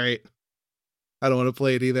 All right. I don't want to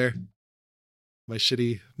play it either. My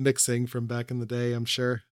shitty mixing from back in the day, I'm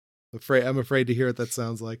sure. I'm afraid to hear what that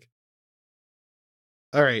sounds like.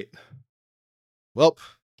 All right. Well,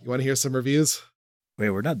 you want to hear some reviews? Wait,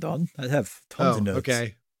 we're not done. I have tons of notes.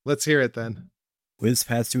 Okay. Let's hear it then. Wisp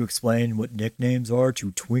has to explain what nicknames are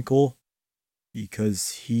to Twinkle because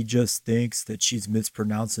he just thinks that she's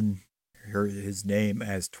mispronouncing his name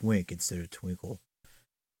as Twink instead of Twinkle.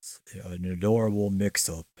 It's an adorable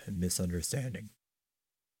mix-up and misunderstanding.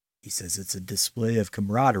 He says it's a display of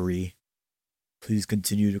camaraderie. Please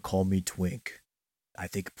continue to call me Twink. I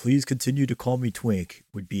think Please Continue to Call Me Twink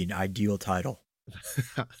would be an ideal title.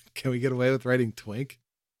 Can we get away with writing Twink?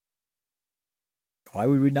 Why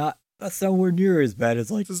would we not? That's nowhere near as bad as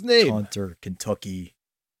like What's his name? Cunt or Kentucky.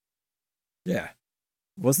 Yeah.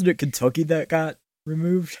 Wasn't it Kentucky that got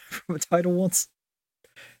removed from a title once?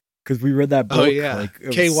 Because we read that book. Oh yeah, like, it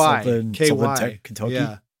was KY, something KY, Kentucky.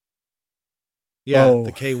 Yeah, yeah, Oh.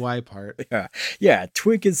 the KY part. Yeah.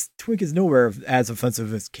 Twink is nowhere as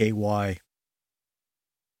offensive as KY.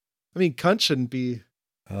 I mean, cunt shouldn't be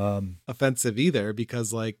offensive either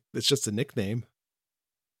because like it's just a nickname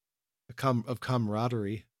of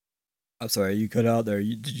camaraderie. I'm sorry, you cut out there.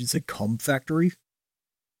 Did you say Cum Factory?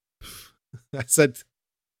 I said,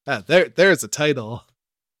 there's a title.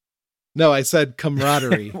 No, I said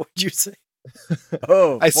camaraderie. What'd you say?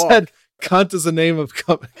 Oh, I fuck. said cunt is a name of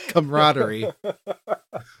camaraderie.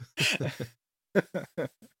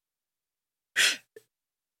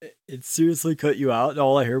 It seriously cut you out, and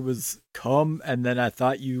all I heard was "cum," and then I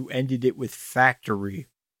thought you ended it with "factory."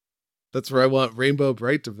 That's where I want Rainbow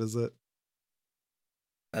Bright to visit.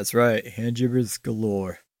 That's right, hand gibbers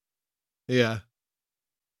galore. Yeah.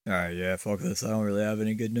 All right, yeah, fuck this. I don't really have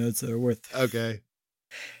any good notes that are worth. Okay.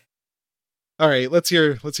 All right, let's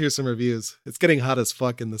hear some reviews. It's getting hot as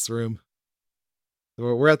fuck in this room.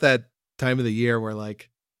 We're at that time of the year where like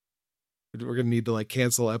we're gonna need to like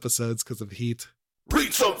cancel episodes because of heat.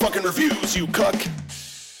 Read some fucking reviews, you cuck.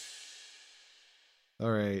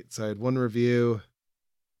 All right, so I had one review.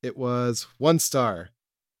 It was 1 star.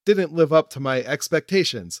 Didn't live up to my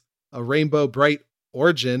expectations. A Rainbow Bright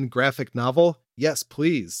origin graphic novel? Yes,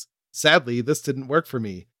 please. Sadly, this didn't work for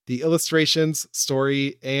me. The illustrations,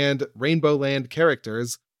 story, and Rainbow Land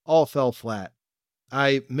characters all fell flat.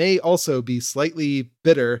 I may also be slightly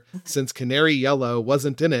bitter since Canary Yellow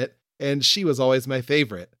wasn't in it, and she was always my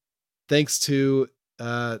favorite. Thanks to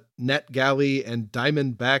NetGalley and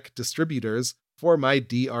Diamondback Distributors for my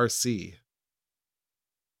DRC.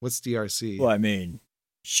 What's DRC? Well, I mean,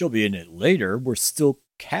 she'll be in it later. We're still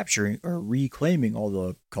capturing or reclaiming all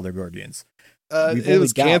the Color Guardians. We've it only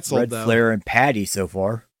was got canceled Red though. Flare and Patty so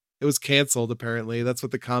far. It was canceled apparently. That's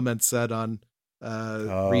what the comments said on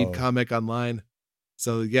Read Comic Online.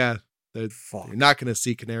 So yeah, you're not going to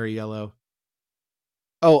see Canary Yellow.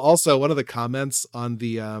 Oh, also one of the comments on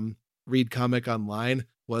the Read Comic Online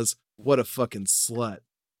was, "What a fucking slut."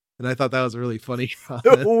 And I thought that was a really funny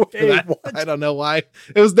comment. Wait, I don't know why.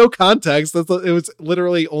 It was no context. It was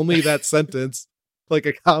literally only that sentence, like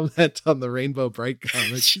a comment on the Rainbow Bright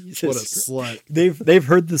comic. Jesus what a Christ. slut. They've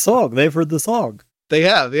heard the song. They've heard the song. They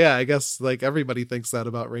have, yeah. I guess like everybody thinks that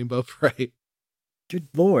about Rainbow Bright. Good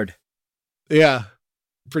Lord. Yeah.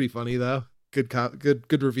 Pretty funny though.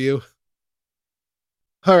 Good review.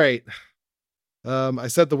 All right. I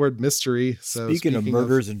said the word mystery. So speaking of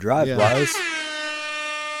murders and drive-bys.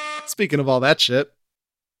 Speaking of all that shit.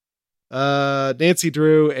 Nancy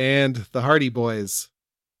Drew and the Hardy Boys.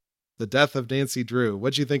 The Death of Nancy Drew.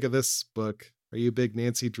 What'd you think of this book? Are you a big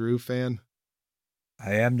Nancy Drew fan?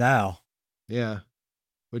 I am now. Yeah.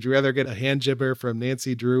 Would you rather get a hand jibber from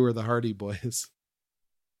Nancy Drew or the Hardy Boys?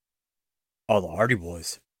 Oh, the Hardy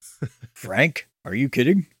Boys. Frank, are you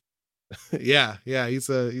kidding? Yeah, he's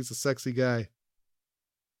a sexy guy.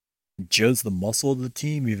 Joe's the muscle of the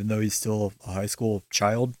team, even though he's still a high school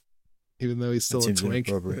child. Even though he's still a twink.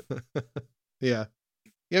 Yeah.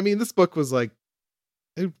 I mean, this book was like,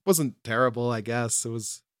 it wasn't terrible, I guess. It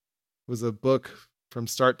was a book from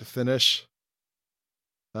start to finish.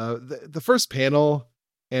 The first panel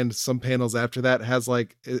and some panels after that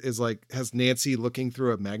has Nancy looking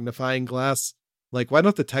through a magnifying glass. Like, why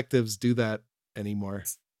don't detectives do that anymore?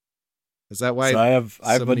 Is that why? So I have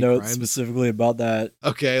a note crimes? Specifically about that.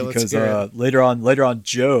 Okay, because let's later on,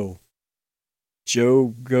 Joe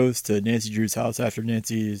goes to Nancy Drew's house after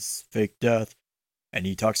Nancy's fake death, and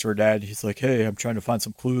he talks to her dad. He's like, "Hey, I'm trying to find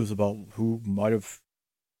some clues about who might have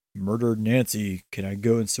murdered Nancy. Can I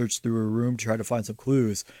go and search through her room to try to find some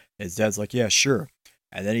clues?" And his dad's like, "Yeah, sure."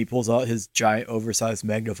 And then he pulls out his giant oversized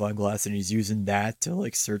magnifying glass and he's using that to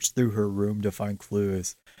like search through her room to find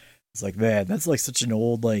clues. It's like, man, that's like such an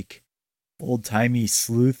old-timey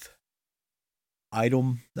sleuth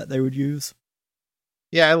item that they would use.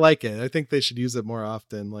 Yeah, I like it. I think they should use it more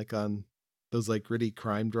often, like on those like gritty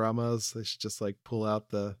crime dramas. They should just like pull out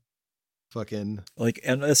the fucking like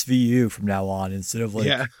an SVU from now on, instead of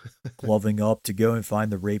like gloving up to go and find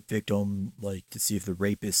the rape victim, like to see if the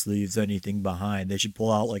rapist leaves anything behind. They should pull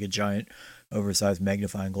out like a giant oversized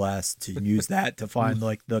magnifying glass to use that to find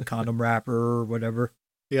like the condom wrapper or whatever.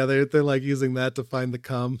 Yeah, they're like using that to find the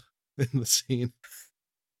cum in the scene.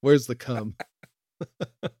 Where's the cum?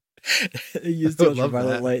 Use the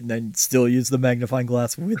ultraviolet light and then still use the magnifying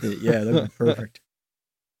glass with it. Yeah, that would be perfect.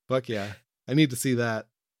 Fuck yeah. I need to see that.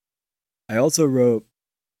 I also wrote,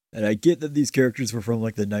 and I get that these characters were from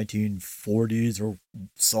like the 1940s or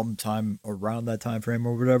sometime around that time frame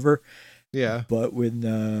or whatever. Yeah. But when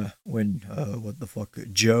what the fuck,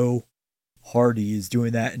 Joe Hardy is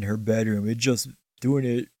doing that in her bedroom, it just doing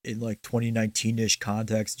it in like 2019-ish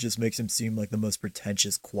context just makes him seem like the most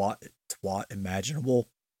pretentious twat imaginable.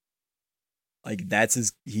 Like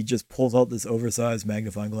he just pulls out this oversized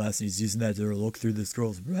magnifying glass and he's using that to look through this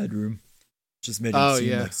girl's bedroom. Just made him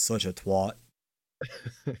seem like such a twat.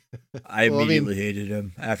 I immediately hated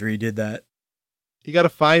him after he did that. You got to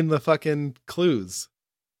find the fucking clues.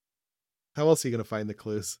 How else are you going to find the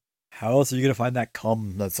clues? How else are you going to find that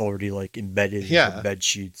cum that's already like embedded in the bed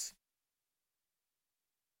sheets?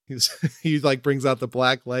 He like brings out the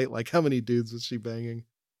black light. Like, how many dudes was she banging?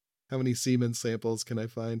 How many semen samples can I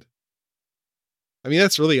find? I mean,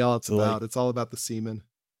 that's really all it's about. It's all about the semen.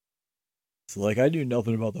 So, like, I knew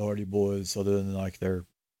nothing about the Hardy Boys other than, like, their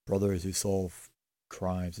brothers who solve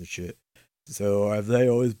crimes and shit. So, have they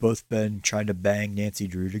always both been trying to bang Nancy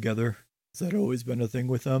Drew together? Has that always been a thing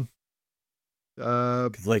with them?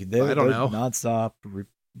 Because, like, they're nonstop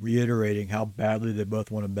reiterating how badly they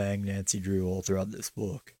both want to bang Nancy Drew all throughout this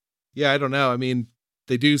book. Yeah, I don't know. I mean,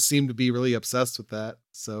 they do seem to be really obsessed with that.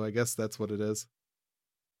 So, I guess that's what it is.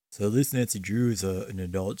 So, at least Nancy Drew is an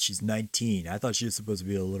adult. She's 19. I thought she was supposed to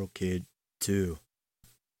be a little kid too.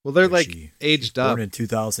 Well, they're like aged up. Born in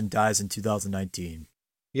 2000, dies in 2019.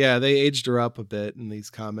 Yeah, they aged her up a bit in these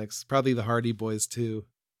comics. Probably the Hardy Boys too,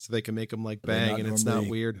 so they can make them like bang, and it's not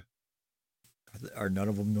weird. Are none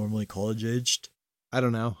of them normally college aged? I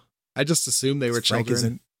don't know. I just assumed they were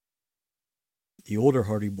children. The older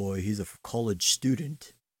Hardy Boy, he's a college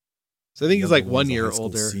student. So I think he's like 1 year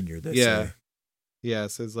older. Senior, yeah. Say. Yeah,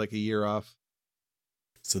 so it's like a year off.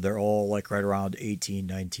 So they're all like right around 18,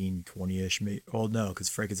 19, 20-ish. Oh, no, because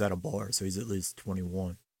Frank is at a bar, so he's at least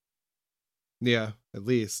 21. Yeah, at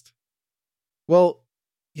least. Well,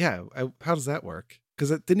 yeah, how does that work?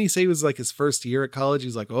 because didn't he say it was like his first year at college?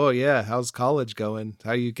 He's like, oh yeah, how's college going?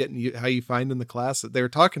 How you finding the class? They were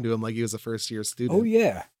talking to him like he was a first year student. Oh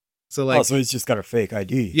yeah. So like, so he's just got a fake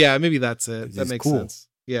ID. Yeah, maybe that's it. That He's makes cool. sense.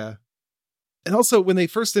 Yeah. And also when they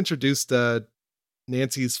first introduced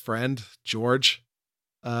Nancy's friend, George,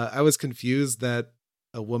 I was confused that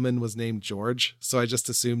a woman was named George. So I just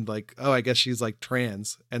assumed like, oh, I guess she's like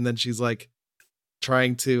trans. And then she's like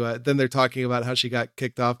trying to, then they're talking about how she got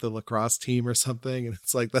kicked off the lacrosse team or something. And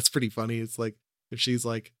it's like, that's pretty funny. It's like, if she's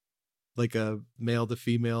like a male to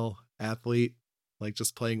female athlete, like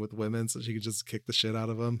just playing with women so she could just kick the shit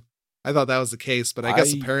out of them. I thought that was the case, but I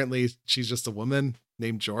guess apparently she's just a woman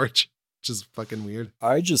named George, which is fucking weird.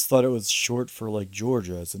 I just thought it was short for like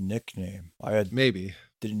Georgia as a nickname. Maybe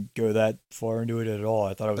didn't go that far into it at all.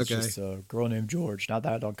 I thought it was just a girl named George. Not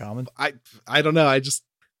that uncommon. I don't know. You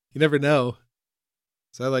never know.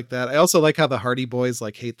 So I like that. I also like how the Hardy Boys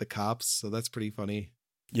like hate the cops. So that's pretty funny.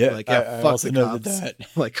 Yeah, like I fuck also the noted cops. that.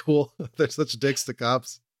 Like cool. They're such dicks to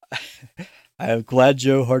cops. I'm glad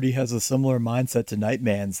Joe Hardy has a similar mindset to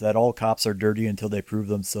Nightman's, that all cops are dirty until they prove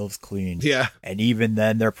themselves clean. Yeah. And even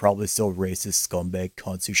then, they're probably still racist scumbag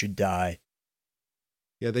cunts who should die.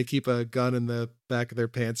 Yeah, they keep a gun in the back of their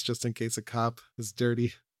pants just in case a cop is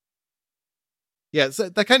dirty. Yeah, so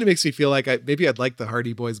that kind of makes me feel like maybe I'd like the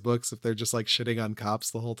Hardy Boys books if they're just like shitting on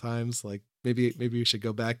cops the whole time. So like maybe we should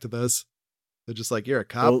go back to those. They're just like, you're a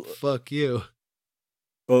cop, Well, fuck you.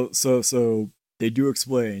 Well, so they do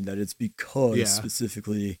explain that it's because Yeah.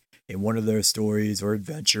 specifically in one of their stories or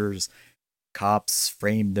adventures, cops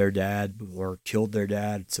framed their dad or killed their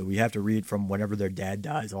dad. So we have to read from whenever their dad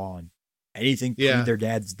dies on. Anything pre Yeah. their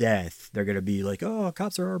dad's death, they're going to be like, oh,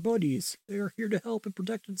 cops are our buddies. They are here to help and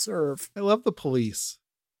protect and serve. I love the police.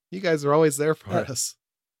 You guys are always there for us.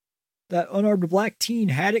 That unarmed black teen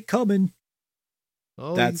had it coming.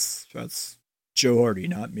 Oh, That's Joe Hardy,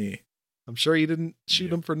 not me. I'm sure you didn't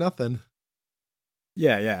shoot him for nothing.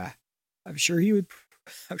 Yeah. I'm sure you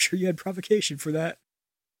had provocation for that.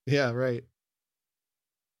 Yeah, right.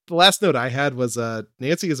 The last note I had was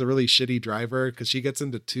Nancy is a really shitty driver because she gets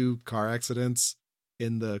into 2 car accidents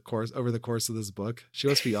over the course of this book. She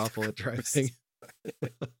must be awful at driving.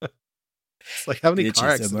 It's like, how many car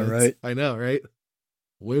Bitches, accidents? am I right? I know, right?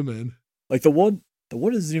 Women. Like the one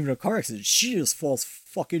isn't even a car accident. She just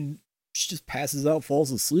she just passes out,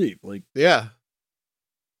 falls asleep. Like, Yeah.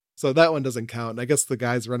 So that one doesn't count. And I guess the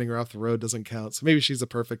guys running her off the road doesn't count. So maybe she's a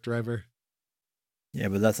perfect driver. yeah,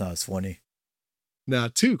 but that's not as funny. Now,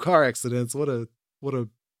 2 car accidents. What a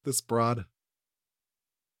this broad.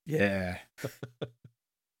 Yeah.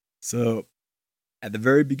 So, at the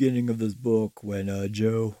very beginning of this book, when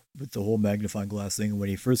Joe, with the whole magnifying glass thing, when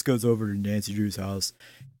he first goes over to Nancy Drew's house,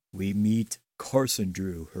 we meet Carson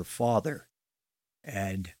Drew, her father.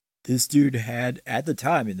 And this dude had, at the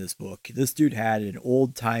time in this book, an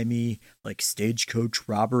old-timey, like stagecoach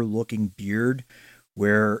robber-looking beard,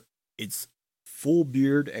 where it's full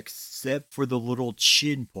beard except for the little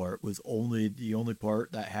chin part was the only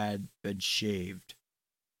part that had been shaved.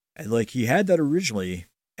 And like he had that originally,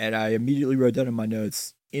 and I immediately wrote down in my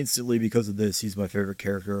notes, instantly because of this, he's my favorite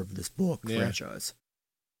character of this book franchise.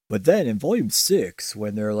 But then in volume 6,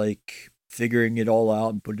 when they're like figuring it all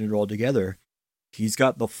out and putting it all together, he's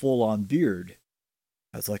got the full-on beard.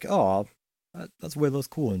 I was like, oh, that's way less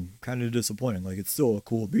cool and kind of disappointing. Like, it's still a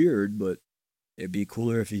cool beard, but it'd be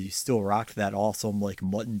cooler if he still rocked that awesome, like,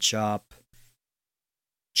 mutton chop,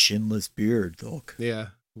 chinless beard look. Yeah,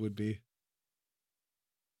 would be.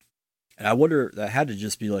 And I wonder, that had to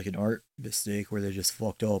just be like an art mistake where they just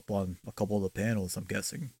fucked up on a couple of the panels, I'm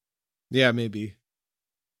guessing. Yeah, maybe.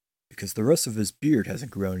 Because the rest of his beard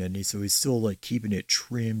hasn't grown any, so he's still like keeping it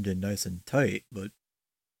trimmed and nice and tight, but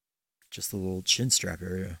just the little chin strap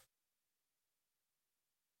area.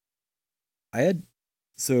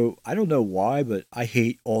 So I don't know why, but I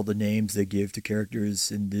hate all the names they give to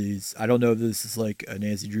characters in these. I don't know if this is like a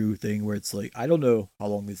Nancy Drew thing where it's like, I don't know how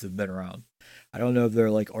long these have been around. I don't know if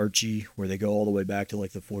they're like Archie, where they go all the way back to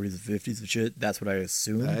like the 40s and 50s and shit. That's what I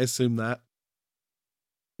assume. I assume that.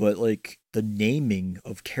 But like the naming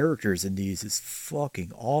of characters in these is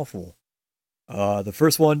fucking awful. The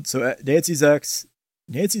first one, so Nancy's ex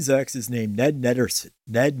is named Ned Nickerson.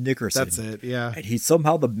 That's it, yeah. And he's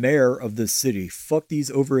somehow the mayor of this city. Fuck these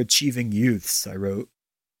overachieving youths, I wrote.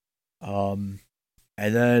 And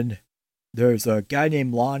then there's a guy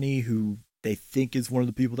named Lonnie who they think is one of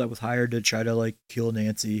the people that was hired to try to like kill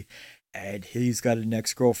Nancy. And he's got an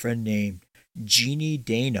ex-girlfriend named Jeannie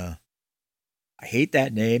Dana. I hate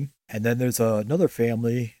that name. And then there's another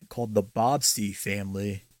family called the Bobsey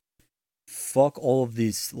family. fuck all of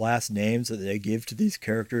these last names that they give to these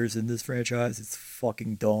characters in this franchise. It's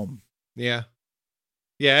fucking dumb. Yeah.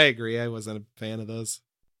 Yeah, I agree. I wasn't a fan of those.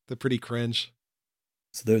 They're pretty cringe.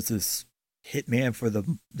 So there's this hitman for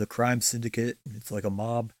the crime syndicate. It's like a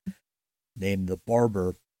mob named the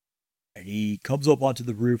Barber. And he comes up onto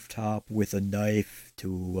the rooftop with a knife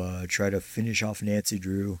to try to finish off Nancy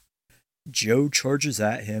Drew. Joe charges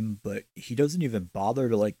at him, but he doesn't even bother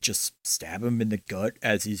to like just stab him in the gut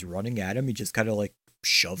as he's running at him. He just kind of like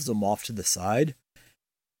shoves him off to the side.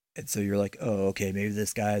 And so you're like, oh, okay, maybe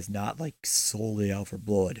this guy is not like solely out for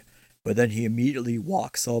blood. But then he immediately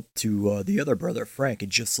walks up to the other brother, Frank,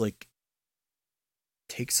 and just like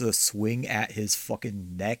takes a swing at his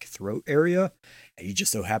fucking neck, throat area. And he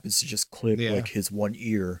just so happens to just clip like his one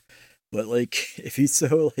ear. But like, if he's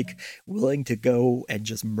so like willing to go and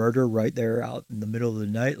just murder right there out in the middle of the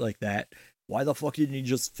night like that, why the fuck didn't he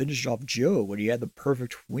just finish off Joe when he had the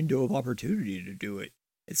perfect window of opportunity to do it?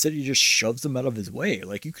 Instead, he just shoves him out of his way.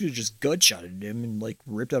 Like, you could have just gutshotted him and like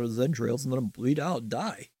ripped out his entrails and let him bleed out and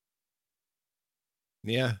die.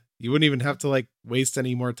 Yeah, you wouldn't even have to like waste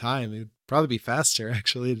any more time. It'd probably be faster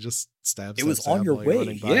actually to just stab. It was on your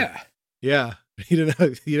way. Yeah. Yeah. You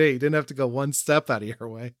didn't have to go one step out of your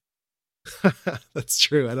way. That's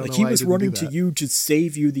true. I don't know. He was running to you to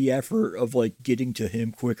save you the effort of like getting to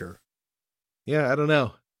him quicker. Yeah, I don't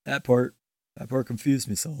know. That part confused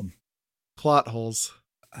me some. Plot holes.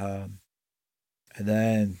 And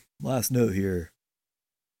then last note here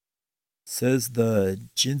says the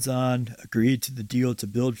Jinzan agreed to the deal to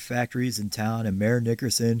build factories in town, and Mayor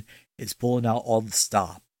Nickerson is putting out all the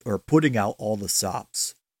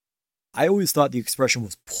stops. I always thought the expression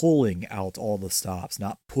was pulling out all the stops,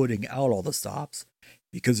 not putting out all the stops.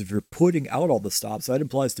 Because if you're putting out all the stops, that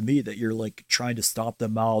implies to me that you're like trying to stop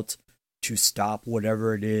them out to stop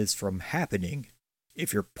whatever it is from happening.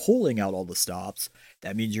 If you're pulling out all the stops,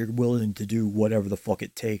 that means you're willing to do whatever the fuck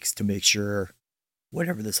it takes to make sure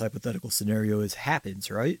whatever this hypothetical scenario is happens,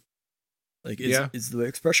 right? Like, is the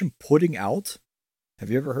expression putting out? Have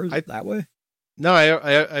you ever heard it that way? No,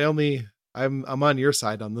 I'm on your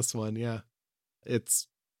side on this one. Yeah. It's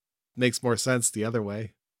makes more sense the other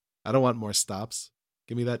way. I don't want more stops.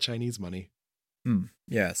 Give me that Chinese money.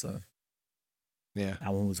 Yeah. So yeah,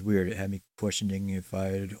 that one was weird. It had me questioning if I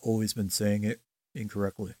had always been saying it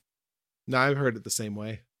incorrectly. No, I've heard it the same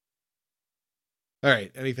way. All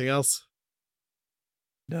right. Anything else?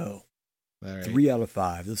 No. All right. 3 out of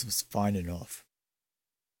 5. This was fine enough.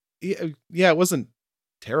 Yeah, it wasn't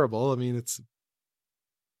terrible. I mean, it's a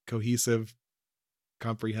cohesive,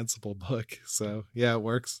 comprehensible book. So yeah, it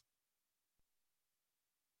works.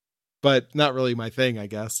 But not really my thing, I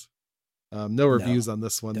guess. No reviews on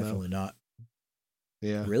this one, definitely though. Not.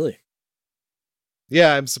 Yeah. Really?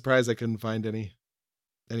 Yeah, I'm surprised I couldn't find any.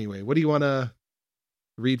 Anyway, what do you want to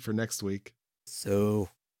read for next week? So,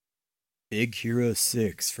 Big Hero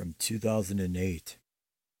 6 from 2008.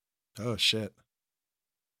 Oh, shit.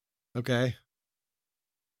 Okay.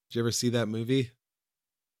 Did you ever see that movie?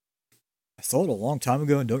 I saw it a long time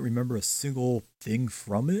ago and don't remember a single thing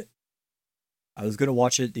from it. I was going to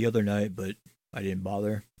watch it the other night, but I didn't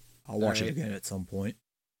bother. I'll watch it again at some point.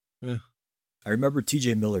 Yeah. I remember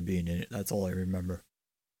TJ Miller being in it. That's all I remember.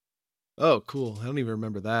 Oh, cool. I don't even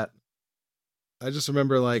remember that. I just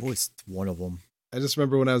remember like... voiced one of them. I just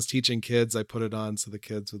remember when I was teaching kids, I put it on so the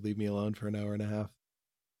kids would leave me alone for an hour and a half.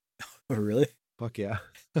 Oh, really? Fuck yeah.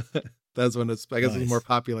 That's when I guess it was more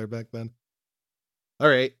popular back then. All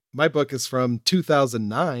right. My book is from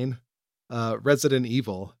 2009, Resident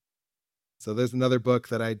Evil. So there's another book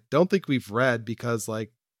that I don't think we've read because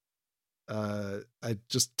like, I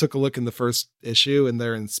just took a look in the first issue and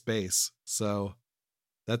they're in space. So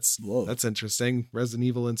that's interesting. Resident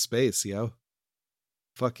Evil in space, yo.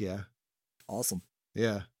 Fuck yeah. Awesome.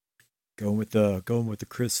 Yeah. Going with the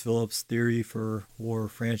Chris Phillips theory for horror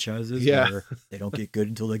franchises. Yeah. Where they don't get good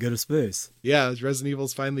until they go to space. Yeah. Resident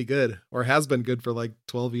Evil's finally good, or has been good for like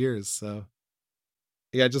 12 years. So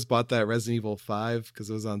yeah, I just bought that Resident Evil 5 because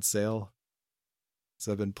it was on sale.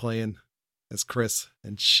 So I've been playing as Chris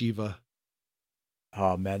and Shiva.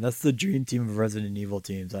 Oh man, that's the dream team of Resident Evil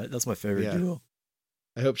teams. That's my favorite duo.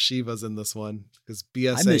 I hope Shiva's in this one because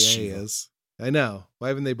BSAA is. I know. Why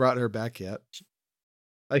haven't they brought her back yet?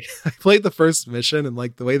 Like I played the first mission and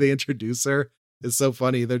like the way they introduce her is so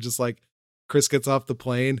funny. They're just like, Chris gets off the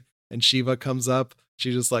plane and Shiva comes up.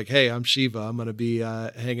 She's just like, hey, I'm Shiva. I'm going to be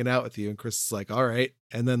hanging out with you. And Chris is like, all right.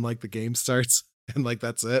 And then like the game starts and like,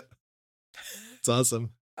 that's it. It's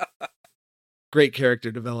awesome. Great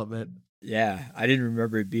character development. Yeah. I didn't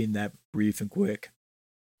remember it being that brief and quick.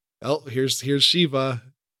 Oh, here's Shiva.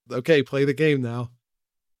 Okay. Play the game now.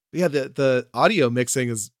 Yeah, the audio mixing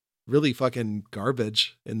is really fucking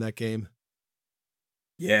garbage in that game.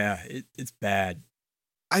 Yeah, it's bad.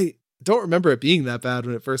 I don't remember it being that bad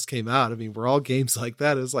when it first came out. I mean, we're all games like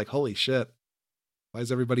that. It was like, holy shit. Why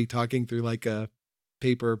is everybody talking through like a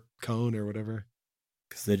paper cone or whatever?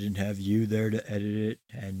 Because they didn't have you there to edit it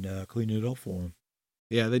and clean it up for them.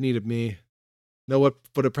 Yeah, they needed me. No, what?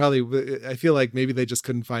 But it probably, I feel like maybe they just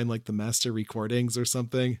couldn't find like the master recordings or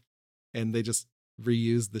something. And they just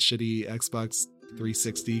reused the shitty Xbox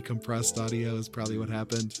 360 compressed audio is probably what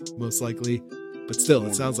happened, most likely. But still,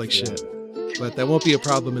 it sounds like shit. But that won't be a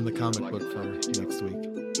problem in the comic book for next week.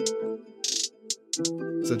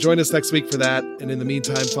 So join us next week for that. And in the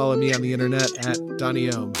meantime, follow me on the internet at Donnie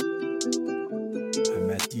Ohm. I'm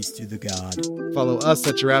at These to the God. Follow us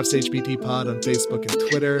at Giraffes HBT Pod on Facebook and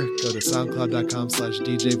Twitter. Go to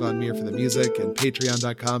soundcloud.com/DJ Von Meer for the music and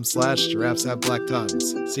patreon.com/Giraffes Have Black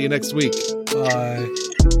Tongues. See you next week. Bye.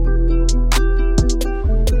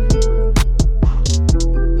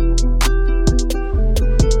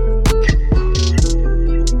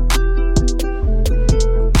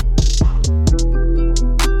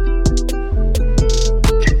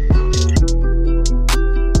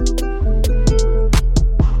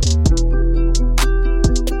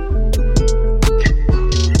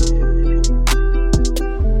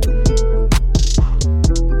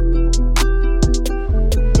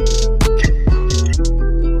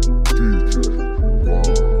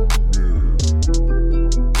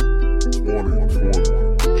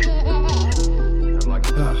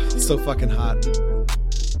 So fucking hot.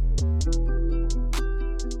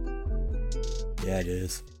 Yeah, it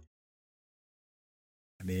is.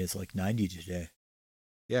 I mean, it's like 90 today.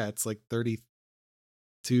 Yeah, it's like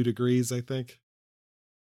 32 degrees, I think.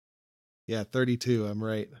 Yeah, 32. I'm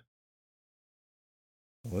right.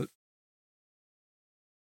 What?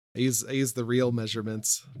 I use the real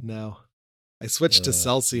measurements now. I switched to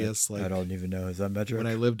Celsius I don't even know. Is that metric? when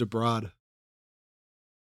I lived abroad.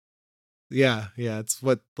 Yeah, it's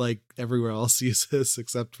what like everywhere else uses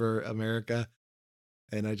except for America.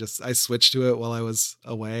 And I switched to it while I was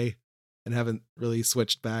away and haven't really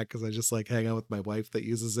switched back because I just like hang out with my wife that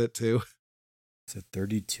uses it too. So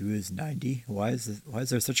 32 is 90? Why is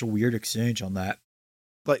there such a weird exchange on that?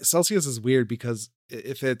 Like Celsius is weird because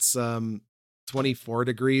if it's 24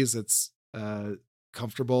 degrees, it's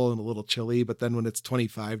comfortable and a little chilly, but then when it's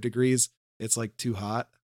 25 degrees, it's like too hot.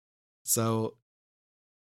 So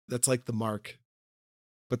that's like the mark.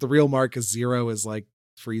 But the real mark is 0 is like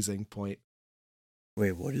freezing point.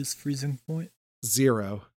 Wait, what is freezing point?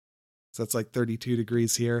 0. So that's like 32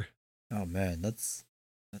 degrees here. Oh man, that's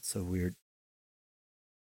so weird.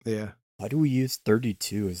 Yeah. Why do we use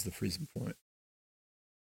 32 as the freezing point?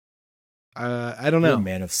 I don't You're know. a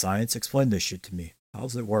man of science. Explain this shit to me. How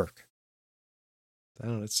does it work? I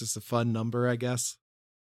don't know. It's just a fun number, I guess.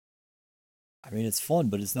 I mean, it's fun,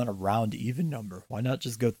 but it's not a round even number. Why not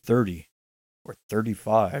just go 30 or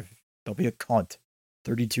 35? Don't be a cunt.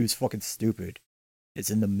 32 is fucking stupid. It's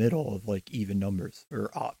in the middle of like even numbers or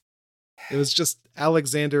odd. It was just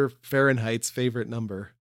Alexander Fahrenheit's favorite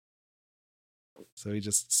number. So he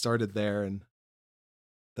just started there, and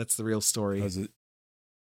that's the real story.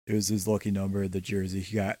 It was his lucky number, the jersey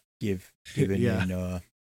he got given Yeah. in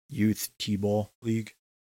youth T-ball league.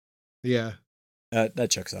 Yeah, That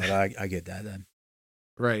checks out. I get that then.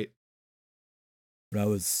 right. When I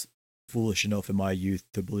was foolish enough in my youth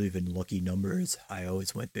to believe in lucky numbers, I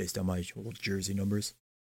always went based on my old jersey numbers.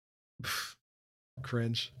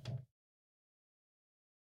 Cringe.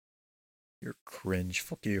 You're cringe.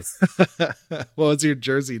 Fuck you. What was your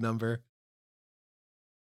jersey number?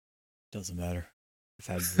 Doesn't matter. I've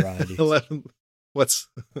had varieties. 11.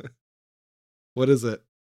 What is it?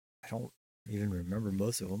 I don't even remember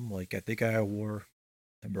most of them. Like, I think I wore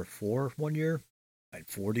number 4 one year. I had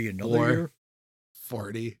 40 another 4. year.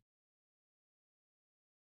 40.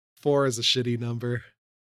 4 is a shitty number.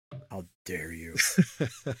 How dare you?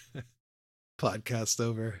 Podcast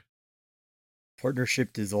over.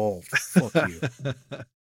 Partnership dissolved. Fuck you.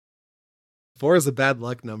 4 is a bad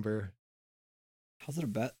luck number. How's it a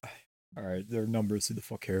bet? All right, they're numbers. Who the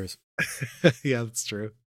fuck cares? Yeah, that's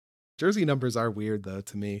true. Jersey numbers are weird though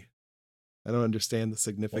to me. I don't understand the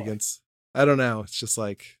significance. I don't know. It's just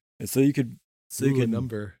like And so you could a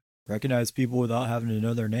number. recognize people without having to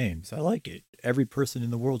know their names. I like it. Every person in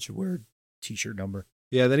the world should wear a t-shirt number.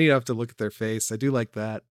 Yeah, then you have to look at their face. I do like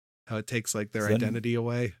that. How it takes like their Then- identity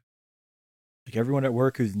away. Like everyone at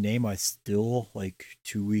work whose name I still, like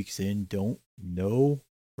 2 weeks in, don't know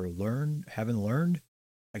or haven't learned,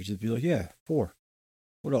 I could just be like, yeah, 4.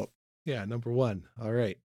 What up? Yeah, number 1. All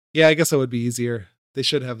right. Yeah, I guess that would be easier. They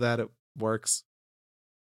should have that at works.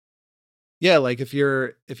 Yeah, like if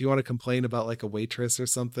you want to complain about like a waitress or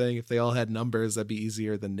something, if they all had numbers, that'd be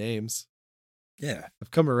easier than names. Yeah.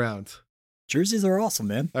 I've come around. Jerseys are awesome,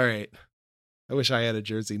 man. All right. I wish I had a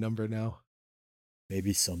jersey number now.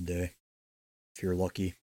 Maybe someday, if you're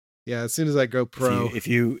lucky. Yeah, as soon as I go pro. If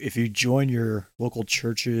you join your local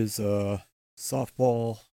church's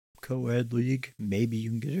softball co-ed league, maybe you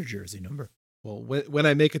can get a jersey number. Well, when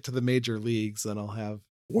I make it to the major leagues, then I'll have.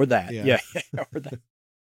 Or that. Yeah. Or that.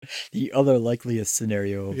 The other likeliest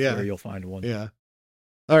scenario where you'll find one. Yeah.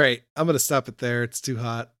 All right. I'm going to stop it there. It's too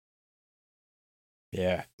hot.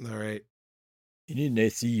 Yeah. All right. You need an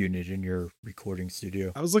AC unit in your recording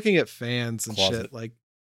studio. I was looking at fans and Closet. shit, like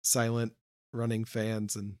silent running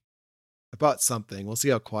fans, and I bought something. We'll see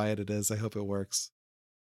how quiet it is. I hope it works.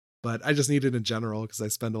 But I just need it in general because I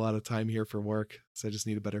spend a lot of time here for work. So I just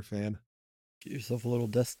need a better fan. Get yourself a little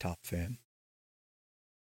desktop fan.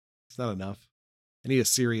 It's not enough. I need a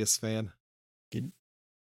serious fan. Get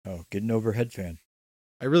an overhead fan.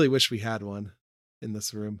 I really wish we had one in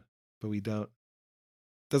this room, but we don't.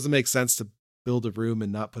 Doesn't make sense to build a room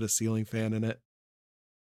and not put a ceiling fan in it.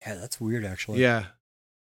 Yeah, that's weird, actually. Yeah.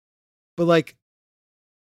 But like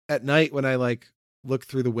at night when I like look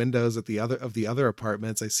through the windows at the other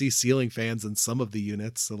apartments, I see ceiling fans in some of the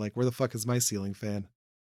units. So like, where the fuck is my ceiling fan?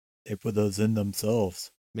 They put those in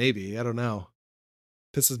themselves. Maybe. I don't know.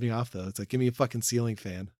 Pisses me off though. It's like, give me a fucking ceiling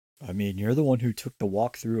fan. I mean, you're the one who took the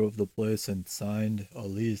walkthrough of the place and signed a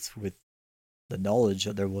lease with the knowledge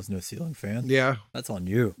that there was no ceiling fan. Yeah. That's on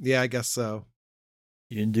you. Yeah, I guess so.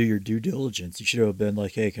 You didn't do your due diligence. You should have been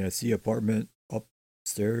like, hey, can I see apartment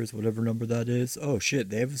upstairs, whatever number that is? Oh shit,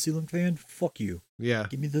 they have a ceiling fan? Fuck you. Yeah.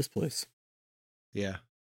 Give me this place. Yeah.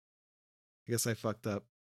 I guess I fucked up.